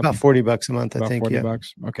that gone It's up? about $40 a month, I About think. 40 Yeah.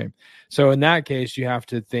 bucks. Okay. So in that case, you have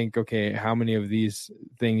to think, okay, how many of these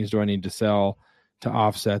things do I need to sell to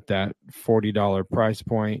offset that $40 price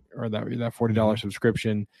point, or that $40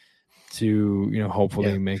 subscription to,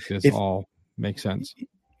 hopefully make this all make sense.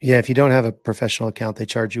 Yeah. If you don't have a professional account, they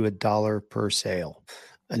charge you $1 per sale,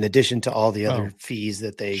 in addition to all the other fees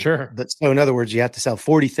that they, Sure. So in other words, you have to sell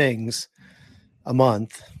 40 things a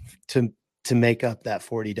month to make up that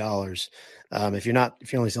 $40. If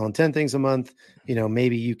you're only selling 10 things a month,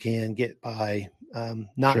 maybe you can get by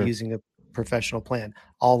not Sure. using a professional plan.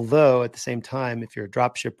 Although at the same time, if you're a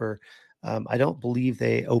drop shipper, I don't believe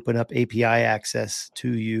they open up API access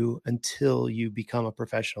to you until you become a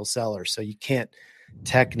professional seller. So you can't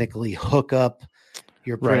technically hook up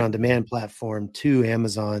your print on demand platform to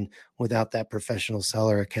Amazon without that professional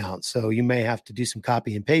seller account. So you may have to do some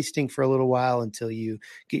copy and pasting for a little while until you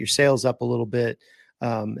get your sales up a little bit.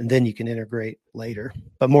 And then you can integrate later,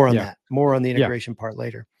 but more on the integration part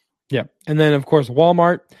later. Yeah. And then of course,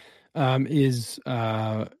 Walmart is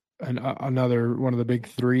another one of the big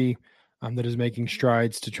three that is making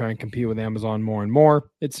strides to try and compete with Amazon more and more,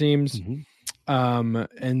 it seems.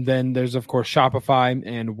 And then there's of course Shopify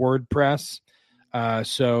and WordPress.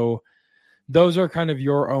 So those are kind of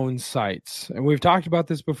your own sites. And we've talked about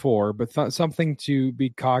this before, but something to be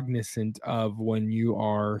cognizant of when you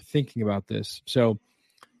are thinking about this. So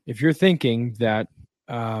if you're thinking that,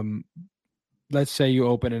 let's say you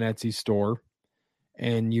open an Etsy store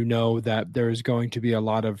and you know that there's going to be a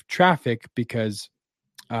lot of traffic because,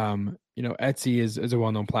 Etsy is a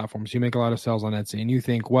well-known platform. So you make a lot of sales on Etsy and you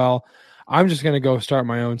think, well, I'm just going to go start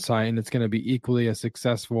my own site and it's going to be equally as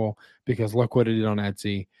successful because look what it did on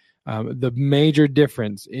Etsy. The major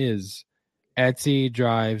difference is Etsy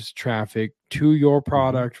drives traffic to your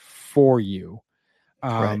product for you.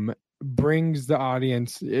 Brings the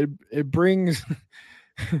audience. It brings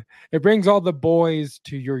it brings all the boys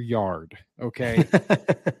to your yard. Okay.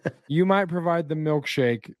 You might provide the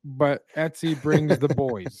milkshake, but Etsy brings the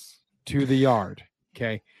boys to the yard.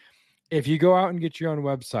 Okay. If you go out and get your own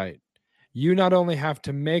website, you not only have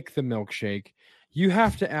to make the milkshake, you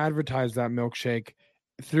have to advertise that milkshake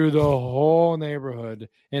through the whole neighborhood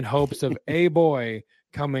in hopes of a boy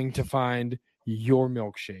coming to find your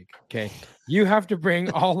milkshake. Okay. You have to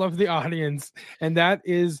bring all of the audience. And that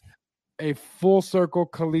is a full circle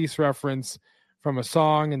Khalees reference from a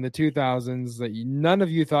song in the 2000s that none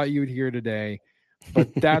of you thought you would hear today.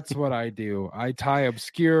 But that's what I do. I tie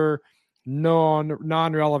obscure,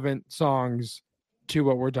 non-relevant songs to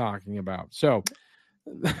what we're talking about. So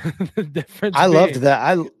the difference I loved that.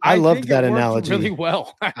 I loved that analogy really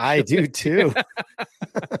well. Actually. I do too.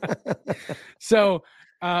 So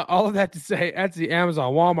all of that to say, Etsy,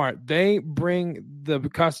 Amazon, Walmart, they bring the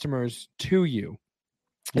customers to you.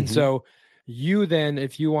 And so you then,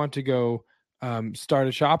 if you want to go start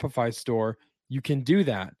a Shopify store, you can do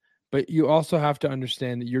that. But you also have to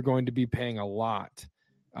understand that you're going to be paying a lot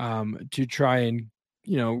to try and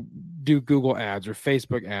do Google ads or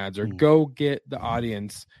Facebook ads or go get the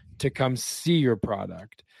audience to come see your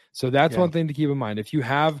product. So that's one thing to keep in mind. If you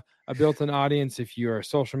have a built-in audience, if you're a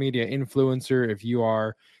social media influencer, if you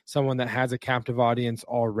are someone that has a captive audience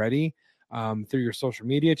already through your social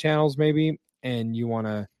media channels maybe, and you want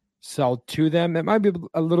to sell to them, it might be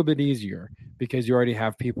a little bit easier because you already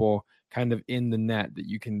have people kind of in the net that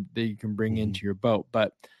you can bring into your boat.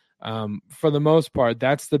 But for the most part,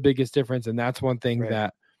 that's the biggest difference. And that's one thing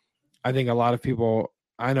that I think a lot of people,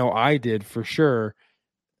 I know I did for sure,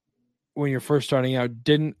 when you're first starting out,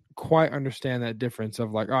 didn't quite understand that difference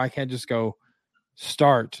of like, oh, I can't just go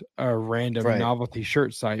start a random novelty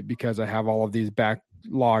shirt site because I have all of these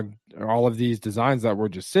backlog or all of these designs that we're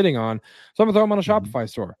just sitting on. So I'm gonna throw them on a Shopify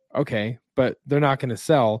store. Okay. But they're not going to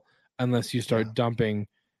sell unless you start dumping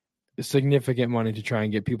significant money to try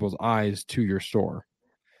and get people's eyes to your store.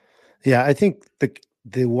 Yeah. I think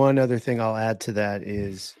the one other thing I'll add to that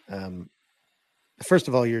is, first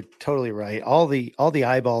of all, you're totally right. All the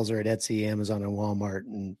eyeballs are at Etsy, Amazon, and Walmart,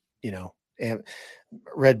 and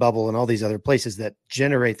Redbubble, and all these other places that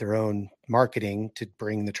generate their own marketing to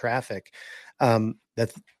bring the traffic. And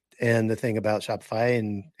the thing about Shopify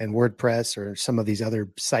and WordPress or some of these other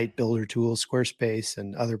site builder tools, Squarespace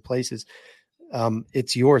and other places,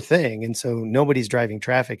 it's your thing, and so nobody's driving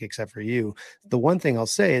traffic except for you. The one thing I'll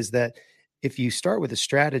say is that if you start with a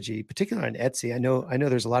strategy, particularly on Etsy, I know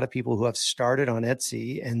there's a lot of people who have started on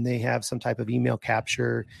Etsy and they have some type of email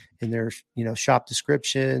capture in their, shop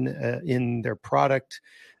description, in their product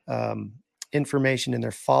information in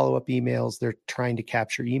their follow-up emails. They're trying to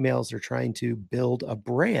capture emails. They're trying to build a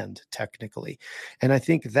brand technically. And I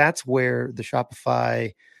think that's where the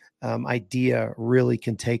Shopify idea really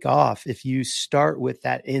can take off. If you start with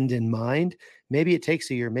that end in mind, maybe it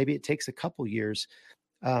takes a year, maybe it takes a couple years,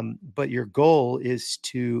 but your goal is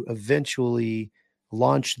to eventually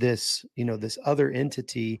launch this, this other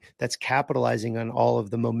entity that's capitalizing on all of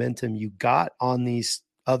the momentum you got on these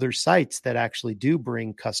other sites that actually do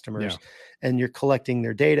bring customers, and you're collecting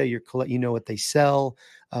their data. You know what they sell.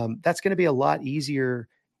 That's going to be a lot easier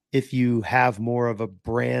if you have more of a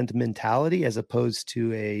brand mentality as opposed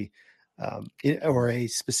to or a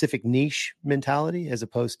specific niche mentality, as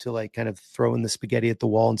opposed to like kind of throwing the spaghetti at the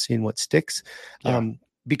wall and seeing what sticks.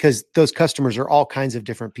 Because those customers are all kinds of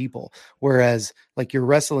different people. Whereas like your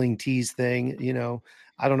wrestling tees thing,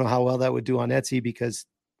 I don't know how well that would do on Etsy because,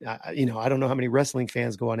 I don't know how many wrestling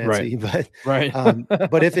fans go on Etsy,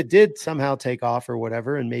 but if it did somehow take off or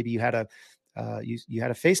whatever, and maybe you had a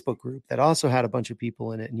Facebook group that also had a bunch of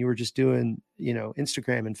people in it, and you were just doing,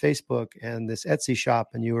 Instagram and Facebook and this Etsy shop,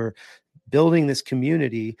 and you were building this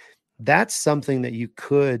community, that's something that you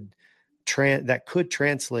could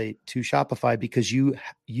translate to Shopify, because you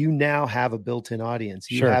now have a built-in audience.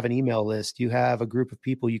 You have an email list, you have a group of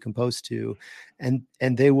people you can post to, and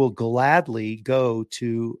they will gladly go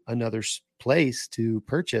to another place to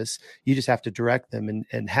purchase. You just have to direct them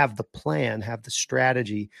and have the plan, have the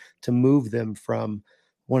strategy to move them from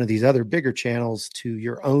one of these other bigger channels to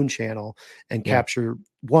your own channel and capture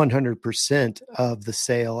 100% of the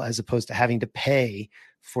sale, as opposed to having to pay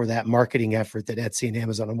for that marketing effort that Etsy and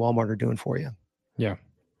Amazon and Walmart are doing for you. Yeah.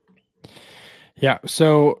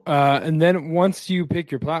 So, and then once you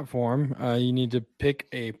pick your platform, you need to pick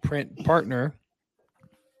a print partner,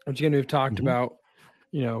 which again, we've talked about,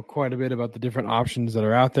 quite a bit about the different options that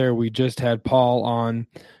are out there. We just had Paul on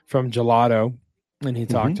from Gelato, and he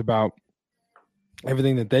talked about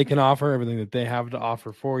everything that they can offer, everything that they have to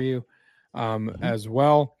offer for you, as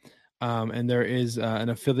well. And there is an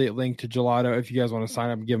affiliate link to Gelato if you guys want to sign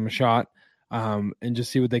up and give them a shot, and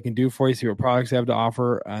just see what they can do for you, see what products they have to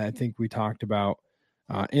offer. I think we talked about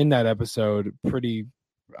in that episode pretty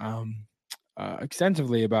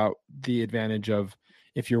extensively about the advantage of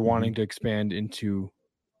if you're wanting to expand into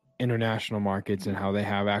international markets and how they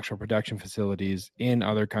have actual production facilities in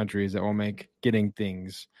other countries that will make getting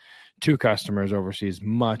things to customers overseas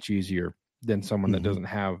much easier than someone that doesn't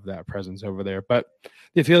have that presence over there. But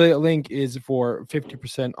the affiliate link is for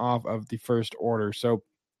 50% off of the first order. So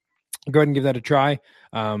go ahead and give that a try.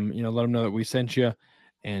 Let them know that we sent you,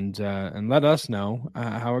 and let us know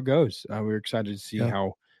how it goes. We're excited to see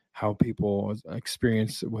how people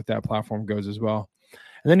experience with that platform goes as well.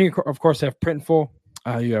 And then you of course have Printful,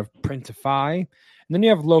 you have Printify, and then you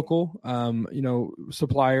have local,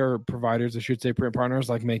 supplier providers, I should say, print partners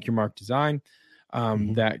like Make Your Mark Design,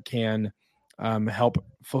 that can help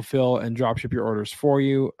fulfill and drop ship your orders for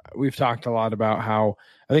you. We've talked a lot about how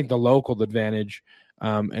I think the local advantage,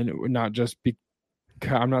 and not just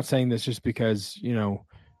I'm not saying this just because,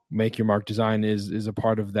 Make Your Mark Design is a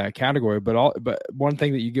part of that category, but one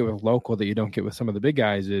thing that you get with local that you don't get with some of the big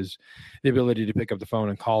guys is the ability to pick up the phone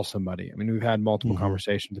and call somebody. I mean, we've had multiple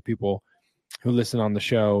conversations with people who listen to the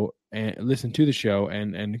show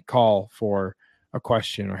and call for a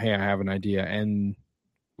question or, hey, I have an idea, and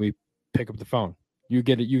we pick up the phone. You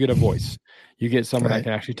get a voice. You get someone that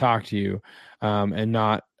can actually talk to you, and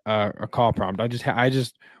not a call prompt. I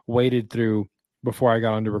just waited through, before I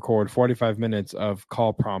got on to record, 45 minutes of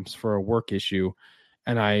call prompts for a work issue,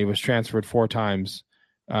 and I was transferred 4 times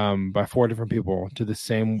by 4 different people to the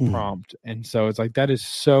same prompt. And so it's like, that is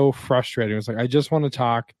so frustrating. It's like, I just want to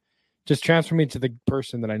talk. Just transfer me to the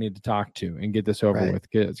person that I need to talk to and get this over with.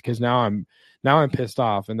 Because now I'm pissed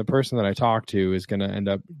off, and the person that I talk to is going to end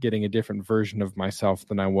up getting a different version of myself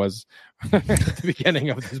than I was at the beginning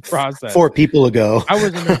of this process. 4 people ago. I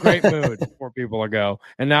was in a great mood 4 people ago,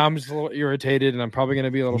 and now I'm just a little irritated, and I'm probably going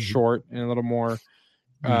to be a little short and a little more,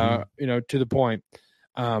 to the point.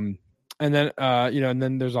 And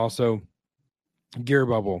then there's also Gear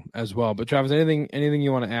Bubble as well. But Travis, anything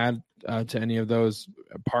you want to add to any of those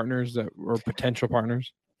partners or potential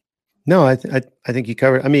partners? No, I think you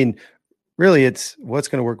covered. I mean, really, it's what's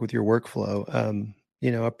going to work with your workflow.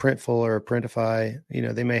 A Printful or a Printify,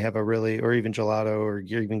 they may have or even Gelato or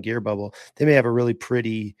even Gear Bubble, they may have a really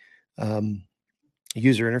pretty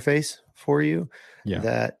user interface for you.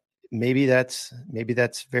 That maybe that's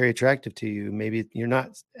very attractive to you. Maybe you're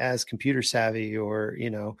not as computer savvy, or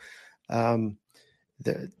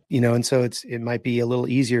and so it might be a little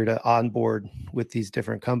easier to onboard with these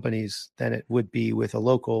different companies than it would be with a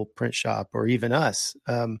local print shop or even us.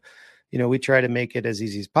 we try to make it as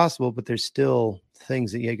easy as possible, but there's still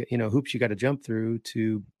things that hoops you got to jump through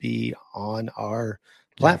to be on our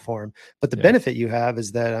platform. But the benefit you have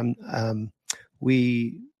is that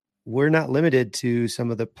we're not limited to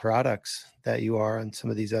some of the products that you are on some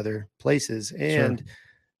of these other places. And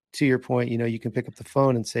to your point, you can pick up the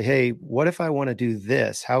phone and say, hey, what if I want to do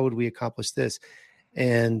this? How would we accomplish this?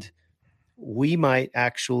 And we might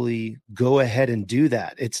actually go ahead and do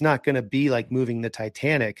that. It's not going to be like moving the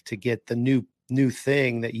Titanic to get the new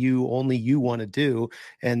thing that you want to do.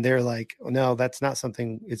 And they're like, oh, no, that's not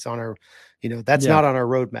something it's on our, that's not on our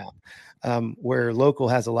roadmap. Where local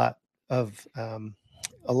has a lot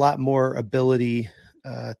more ability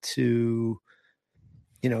to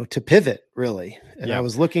pivot, really. And I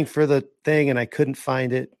was looking for the thing and I couldn't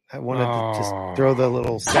find it. I wanted to just throw the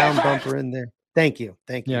little sound bumper in there. Thank you.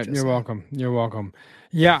 Yeah, you're welcome. You're welcome.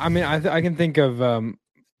 Yeah, I mean, I can think of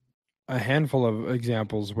a handful of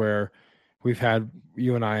examples where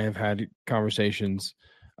you and I have had conversations.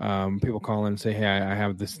 People call in and say, hey, I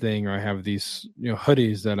have this thing, or I have these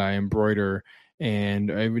hoodies that I embroider, and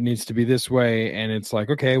it needs to be this way. And it's like,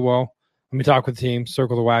 okay, well, let me talk with the team,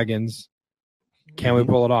 circle the wagons. Can we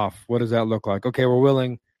pull it off? What does that look like? Okay, we're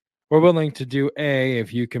willing to do A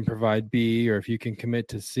if you can provide B, or if you can commit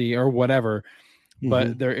to C, or whatever.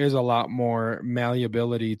 But there is a lot more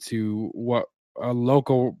malleability to what a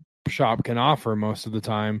local shop can offer most of the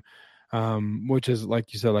time, which is,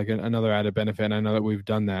 like you said, like another added benefit. And I know that we've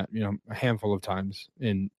done that, a handful of times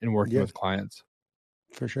in working with clients.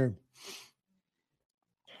 For sure.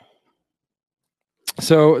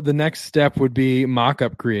 So the next step would be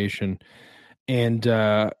mock-up creation. And,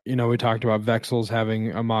 we talked about Vexels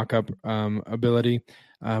having a mock-up ability,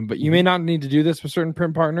 but you may not need to do this with certain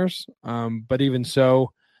print partners. But even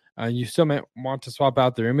so, you still may want to swap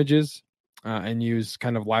out their images and use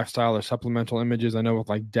kind of lifestyle or supplemental images. I know with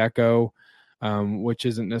like Deco, which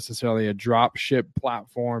isn't necessarily a drop ship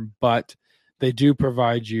platform, but they do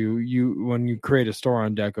provide you when you create a store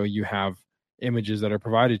on Deco, you have images that are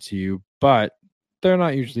provided to you, but they're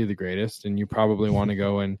not usually the greatest. And you probably want to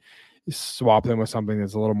go and swap them with something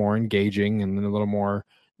that's a little more engaging and a little more,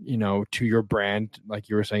 to your brand. Like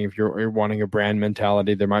you were saying, if you're wanting a brand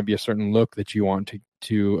mentality, there might be a certain look that you want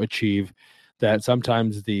to achieve, that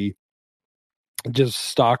sometimes the just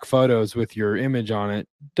stock photos with your image on it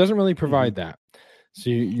doesn't really provide that. So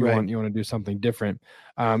you want to do something different.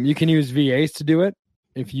 You can use VAs to do it.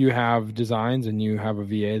 If you have designs and you have a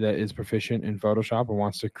VA that is proficient in Photoshop and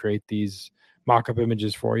wants to create these mock-up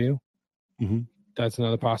images for you, that's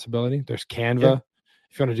another possibility. There's Canva. Yeah.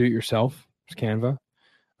 If you want to do it yourself, there's Canva.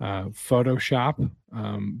 Photoshop,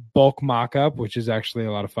 bulk mockup, which is actually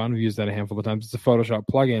a lot of fun. We've used that a handful of times. It's a Photoshop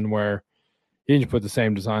plugin where you can put the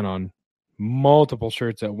same design on multiple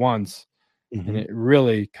shirts at once, and it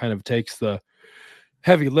really kind of takes the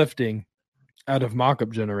heavy lifting out of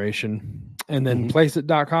mockup generation. And then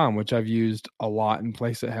Placeit.com, which I've used a lot, and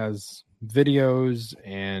Placeit has videos,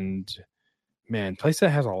 and man, Placeit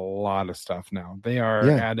has a lot of stuff now. They are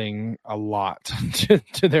adding a lot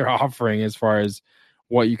to their offering as far as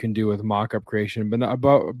what you can do with mock-up creation. But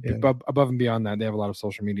above and beyond that, they have a lot of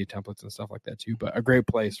social media templates and stuff like that too. But a great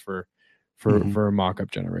place for a mock-up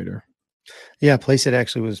generator. Yeah, Placeit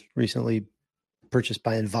actually was recently purchased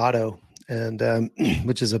by Envato, and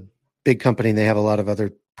which is a big company, and they have a lot of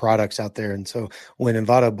other products out there. And so when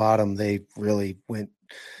Envato bought them, they really went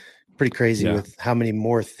pretty crazy with how many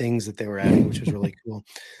more things that they were adding, which was really cool.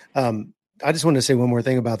 I just wanted to say one more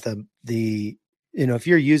thing about the if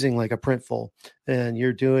you're using like a Printful and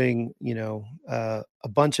you're doing, a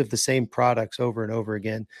bunch of the same products over and over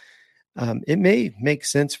again, it may make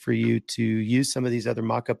sense for you to use some of these other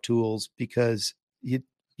mock-up tools, because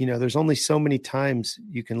there's only so many times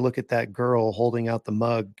you can look at that girl holding out the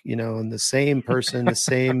mug, and the same person, the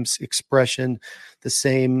same expression, the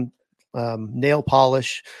same nail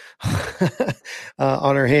polish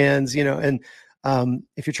on her hands, and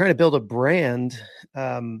if you're trying to build a brand,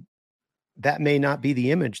 that may not be the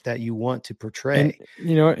image that you want to portray. And,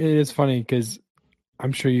 it is funny because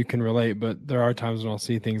I'm sure you can relate, but there are times when I'll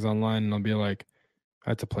see things online and I'll be like,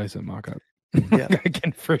 that's a Placeit mock-up. Yeah. I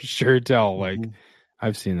can for sure tell, like,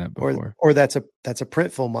 I've seen that before. Or that's a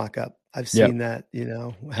Printful mock-up. I've seen that,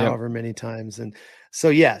 however many times. And so,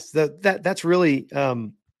 yes, that's really,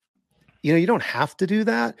 you don't have to do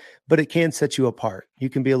that, but it can set you apart. You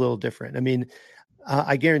can be a little different. I mean,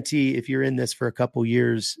 I guarantee if you're in this for a couple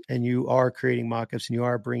years and you are creating mock-ups and you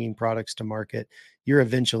are bringing products to market, you're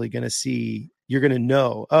eventually going to you're going to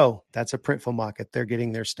know, oh, that's a Printful mock-up. They're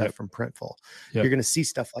getting their stuff from Printful. You're going to see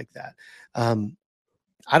stuff like that.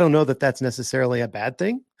 I don't know that that's necessarily a bad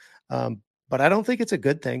thing, but I don't think it's a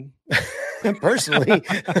good thing. Personally,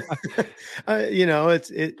 you know,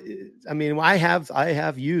 I mean, I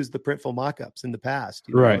have used the Printful mockups in the past,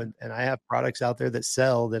 you know, Right. and I have products out there that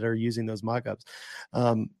sell that are using those mockups.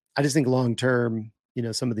 I just think long term, you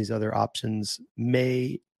know, some of these other options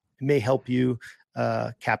may help you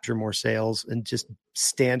capture more sales and just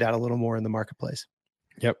stand out a little more in the marketplace.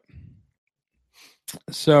 Yep.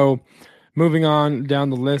 So moving on down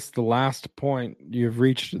the list, the last point, you've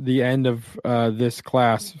reached the end of this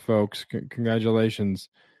class, folks. Congratulations.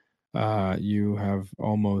 You have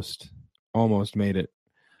almost made it.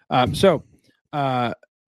 So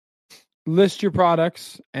list your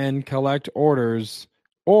products and collect orders,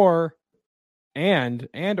 or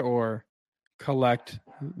collect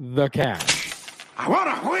the cash. I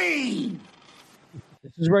want to win.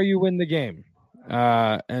 This is where you win the game.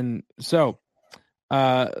 And so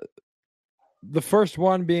the first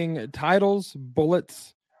one being titles,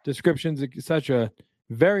 bullets, descriptions, etc.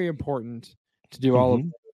 Very important to do all of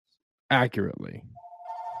them accurately.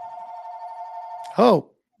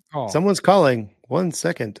 Oh, someone's calling. 1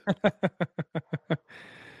 second.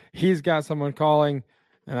 He's got someone calling,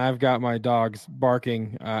 and I've got my dogs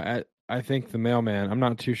barking at, I think, the mailman. I'm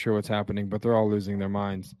not too sure what's happening, but they're all losing their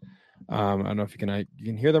minds. I don't know if you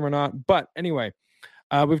can hear them or not. But anyway,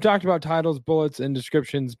 we've talked about titles, bullets, and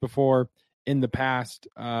descriptions before in the past,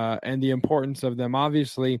 and the importance of them.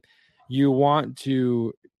 Obviously, you want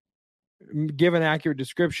to give an accurate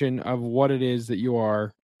description of what it is that you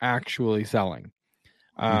are actually selling.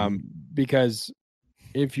 Because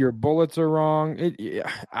if your bullets are wrong,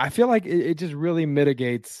 I feel like it just really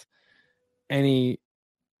mitigates any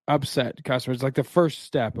upset customers. Like the first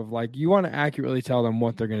step of like, you want to accurately tell them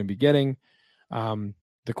what they're going to be getting,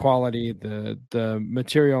 the quality, the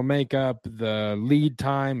material makeup, the lead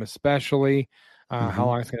time, especially how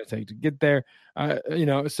long it's going to take to get there. You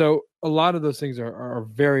know, so a lot of those things are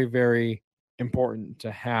very, very important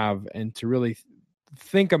to have, and to really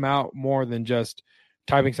think them out more than just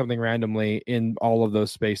typing something randomly in all of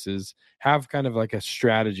those spaces. Have kind of like a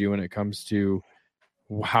strategy when it comes to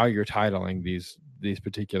how you're titling these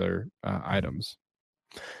particular items.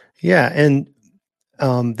 Yeah, and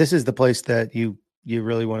this is the place that you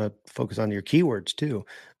really want to focus on your keywords too,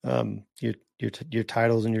 your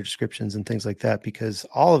titles and your descriptions and things like that, because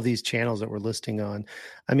all of these channels that we're listing on,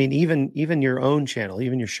 I mean, even your own channel,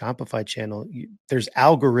 even your Shopify channel, there's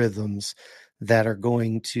algorithms that are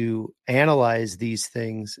going to analyze these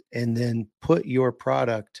things and then put your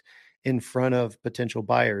product in front of potential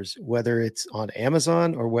buyers, whether it's on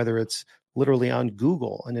Amazon or whether it's literally on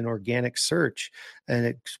Google and an organic search, and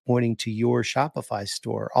it's pointing to your Shopify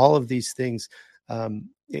store. All of these things,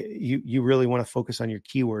 you really want to focus on your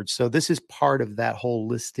keywords. So this is part of that whole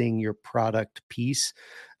listing your product piece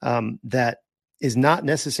that is not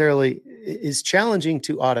necessarily is challenging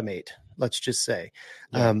to automate. Let's just say,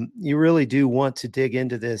 you really do want to dig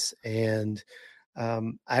into this. And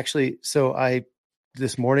actually, so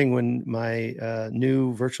this morning when my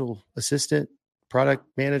new virtual assistant product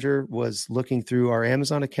manager was looking through our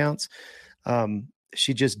Amazon accounts,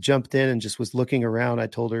 she just jumped in and just was looking around. I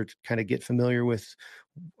told her to kind of get familiar with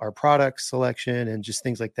our product selection and just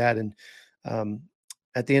things like that. And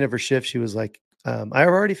at the end of her shift, she was like, I've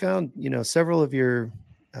already found, several of your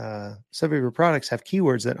products have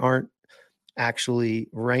keywords that aren't actually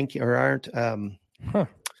ranking or aren't,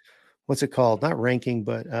 what's it called? Not ranking,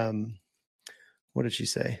 but what did she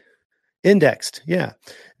say? Indexed. Yeah.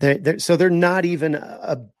 So they're not even,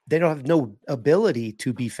 they don't have no ability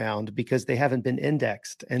to be found because they haven't been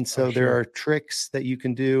indexed. And so there are tricks that you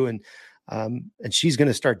can do. And she's going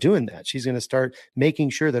to start doing that. She's going to start making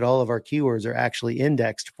sure that all of our keywords are actually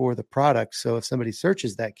indexed for the product. So if somebody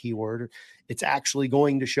searches that keyword, it's actually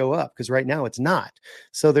going to show up, because right now it's not.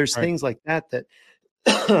 So there's things like that,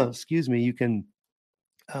 excuse me, you can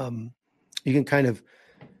kind of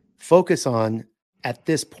focus on at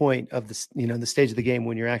this point of this, the stage of the game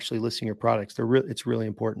when you're actually listing your products. It's really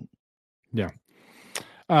important. Yeah.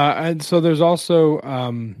 And so there's also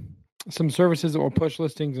some services that will push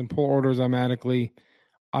listings and pull orders automatically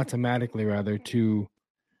to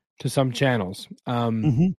some channels.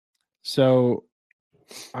 So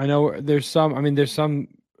I know there's some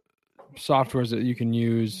softwares that you can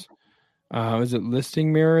use. Is it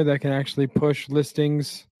Listing Mirror that can actually push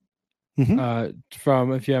listings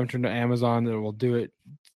from, if you haven't turned to Amazon, that will do it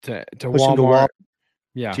to Walmart.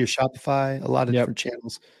 To your Shopify, a lot of different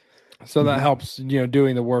channels. So that helps,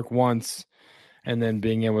 doing the work once and then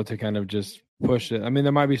being able to kind of just push it. I mean,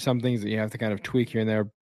 there might be some things that you have to kind of tweak here and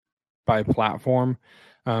there by platform.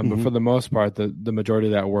 But for the most part, the majority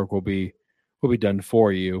of that work will be done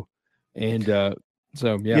for you. And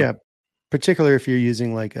particularly if you're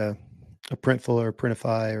using like a Printful or a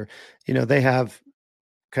Printify, or, they have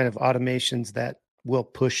kind of automations that will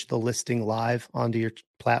push the listing live onto your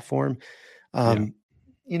platform. And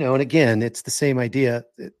again, it's the same idea.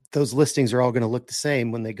 Those listings are all going to look the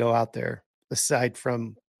same when they go out there, aside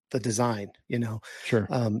from the design, Sure.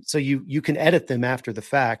 So you can edit them after the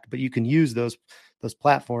fact, but you can use those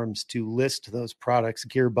platforms to list those products.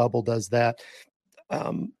 Gear Bubble does that.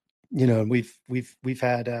 We've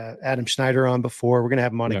had Adam Schneider on before. We're going to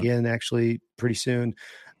have him on again, actually, pretty soon.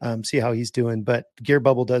 See how he's doing. But Gear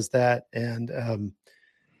Bubble does that, and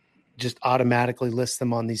just automatically lists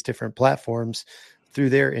them on these different platforms through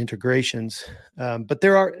their integrations. But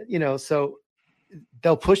there are, so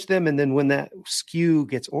they'll push them, and then when that SKU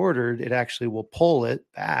gets ordered, it actually will pull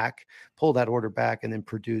that order back, and then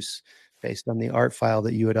produce based on the art file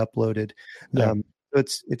that you had uploaded. So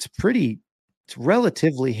it's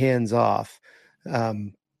relatively hands off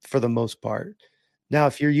for the most part. Now,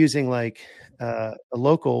 if you're using like a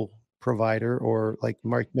local provider or like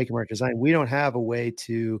Make and Mark Design, we don't have a way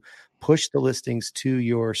to push the listings to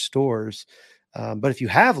your stores. But if you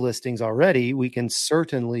have listings already, we can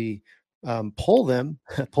certainly pull them,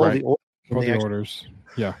 the orders.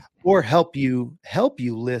 Yeah. Or help you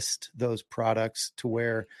list those products to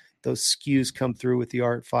where those SKUs come through with the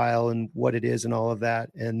art file and what it is and all of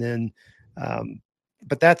that. And then,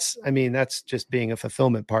 but that's just being a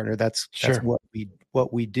fulfillment partner. That's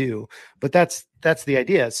what we do. But that's the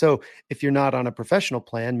idea. So if you're not on a professional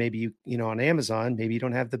plan, maybe on Amazon, maybe you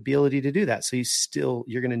don't have the ability to do that. So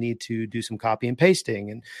you're going to need to do some copy and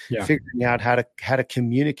pasting and figuring out how to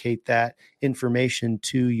communicate that information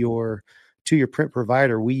to your print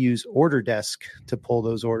provider. We use Orderdesk to pull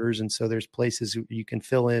those orders. And so there's places you can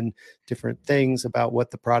fill in different things about what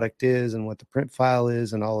the product is and what the print file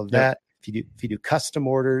is and all of that. If you do custom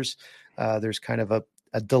orders, there's kind of a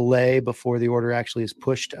delay before the order actually is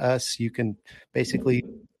pushed to us. You can basically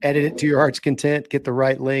edit it to your heart's content, get the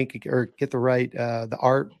right link or get the right the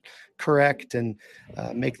art correct, and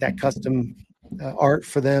make that custom art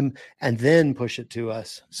for them, and then push it to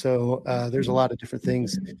us. So there's a lot of different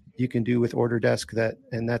things you can do with Orderdesk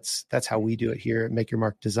and that's how we do it here at Make Your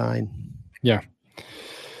Mark Design. Yeah.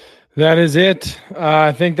 That is it.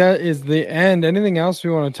 I think that is the end. Anything else we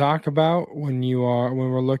want to talk about when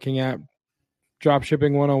we're looking at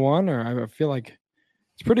dropshipping 101? Or I feel like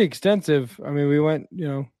it's pretty extensive. I mean, we went,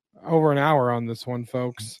 over an hour on this one,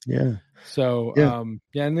 folks. Yeah. So,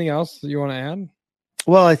 anything else that you want to add?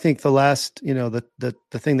 Well, I think the last, the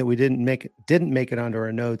thing that we didn't make it onto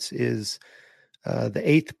our notes is the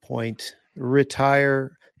 8th point: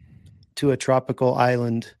 retire to a tropical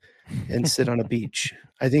island and sit on a beach.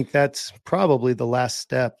 I think that's probably the last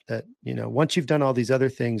step that, once you've done all these other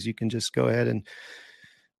things, you can just go ahead and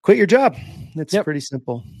quit your job. It's pretty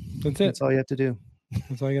simple. That's it. That's all you have to do.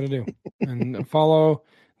 That's all you got to do. And follow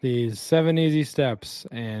these 7 easy steps.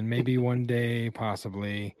 And maybe one day,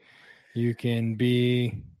 possibly, you can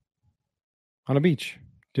be on a beach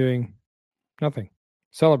doing nothing,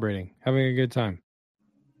 celebrating, having a good time.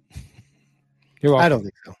 You're welcome. I don't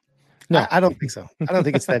think so. No, I don't think so. I don't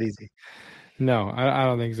think it's that easy. No, I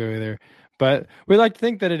don't think so either. But we like to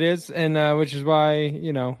think that it is, and which is why,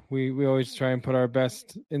 we always try and put our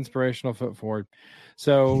best inspirational foot forward.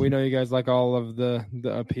 So we know you guys like all of the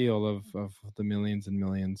appeal of the millions and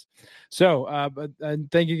millions. So, but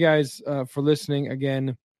thank you guys for listening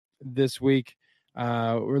again this week.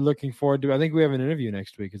 We're looking forward to, I think we have an interview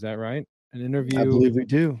next week. Is that right? An interview. I believe we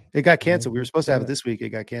do. It got canceled. We were supposed to have it this week.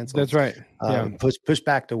 It got canceled. That's right. Yeah. Push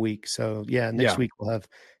back a week. So next week we'll have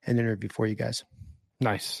an interview for you guys.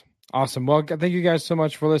 Nice. Awesome. Well, thank you guys so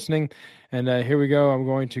much for listening. And here we go. I'm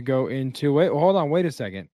going to go into it. Hold on. Wait a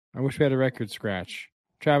second. I wish we had a record scratch.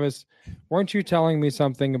 Travis, weren't you telling me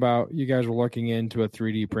something about you guys were looking into a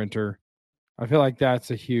 3D printer? I feel like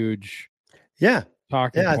that's a huge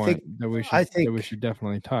talking point that we should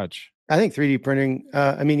definitely touch. I think 3D printing,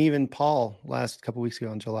 even Paul last couple of weeks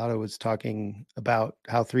ago on Gelato was talking about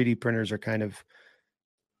how 3D printers are kind of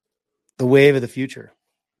the wave of the future.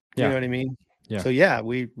 You know what I mean? Yeah. So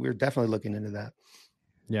we're definitely looking into that.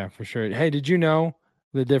 Yeah, for sure. Hey, did you know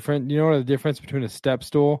what the difference between a step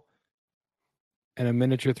stool and a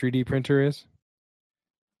miniature 3D printer is?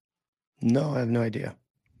 No, I have no idea.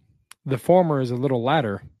 The former is a little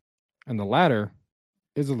ladder, and the latter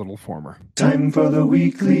is a little former. Time for the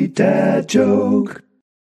weekly dad joke.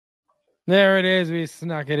 There it is. We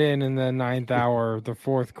snuck it in the ninth hour, the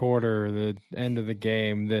fourth quarter, the end of the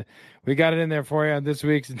game. We got it in there for you on this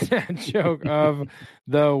week's dad joke of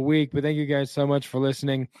the week. But thank you guys so much for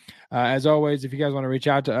listening. As always, if you guys want to reach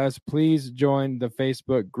out to us, please join the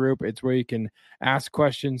Facebook group. It's where you can ask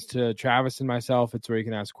questions to Travis and myself. It's where you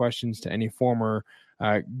can ask questions to any former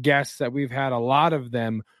guests that we've had. A lot of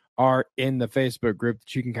them are in the Facebook group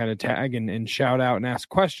that you can kind of tag and shout out and ask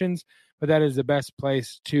questions. But that is the best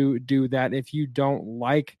place to do that. If you don't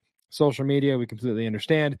like social media, we completely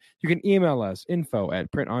understand. You can email us,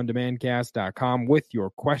 info@printondemandcast.com with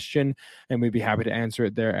your question, and we'd be happy to answer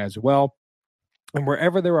it there as well. And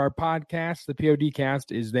wherever there are podcasts, the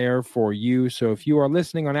PODcast is there for you. So if you are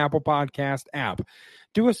listening on Apple Podcast app,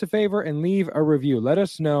 do us a favor and leave a review. Let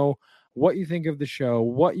us know what you think of the show,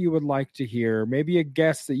 what you would like to hear, maybe a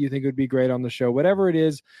guest that you think would be great on the show, whatever it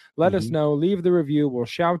is, let us know. Leave the review. We'll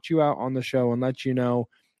shout you out on the show and let you know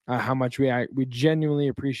how much we genuinely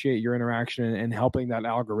appreciate your interaction and helping that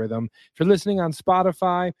algorithm. If you're listening on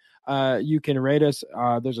Spotify, you can rate us.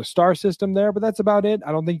 There's a star system there, but that's about it.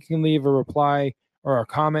 I don't think you can leave a reply or a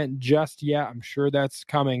comment just yet. I'm sure that's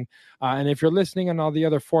coming. And if you're listening on all the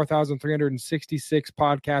other 4,366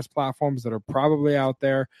 podcast platforms that are probably out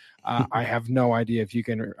there, I have no idea if you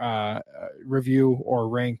can review or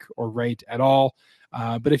rank or rate at all.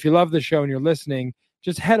 But if you love the show and you're listening,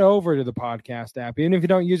 just head over to the podcast app, even if you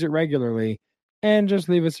don't use it regularly, and just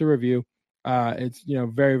leave us a review. It's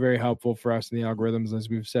very, very helpful for us in the algorithms, as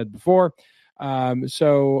we've said before.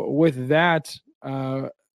 So with that,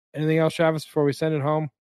 anything else, Travis, before we send it home?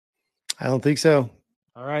 I don't think so.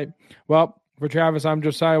 All right. Well, for Travis, I'm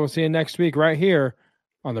Josiah. We'll see you next week right here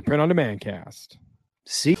on the Print on Demand cast.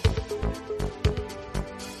 See.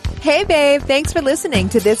 Hey, babe. Thanks for listening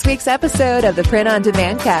to this week's episode of the Print on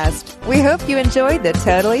Demand cast. We hope you enjoyed the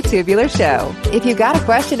Totally Tubular Show. If you've got a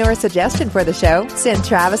question or a suggestion for the show, send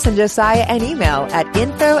Travis and Josiah an email at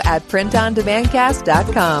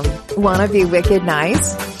info@printondemandcast.com. Want to be wicked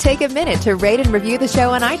nice? Take a minute to rate and review the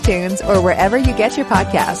show on iTunes or wherever you get your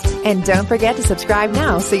podcasts. And don't forget to subscribe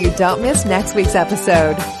now so you don't miss next week's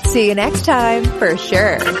episode. See you next time, for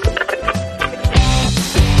sure.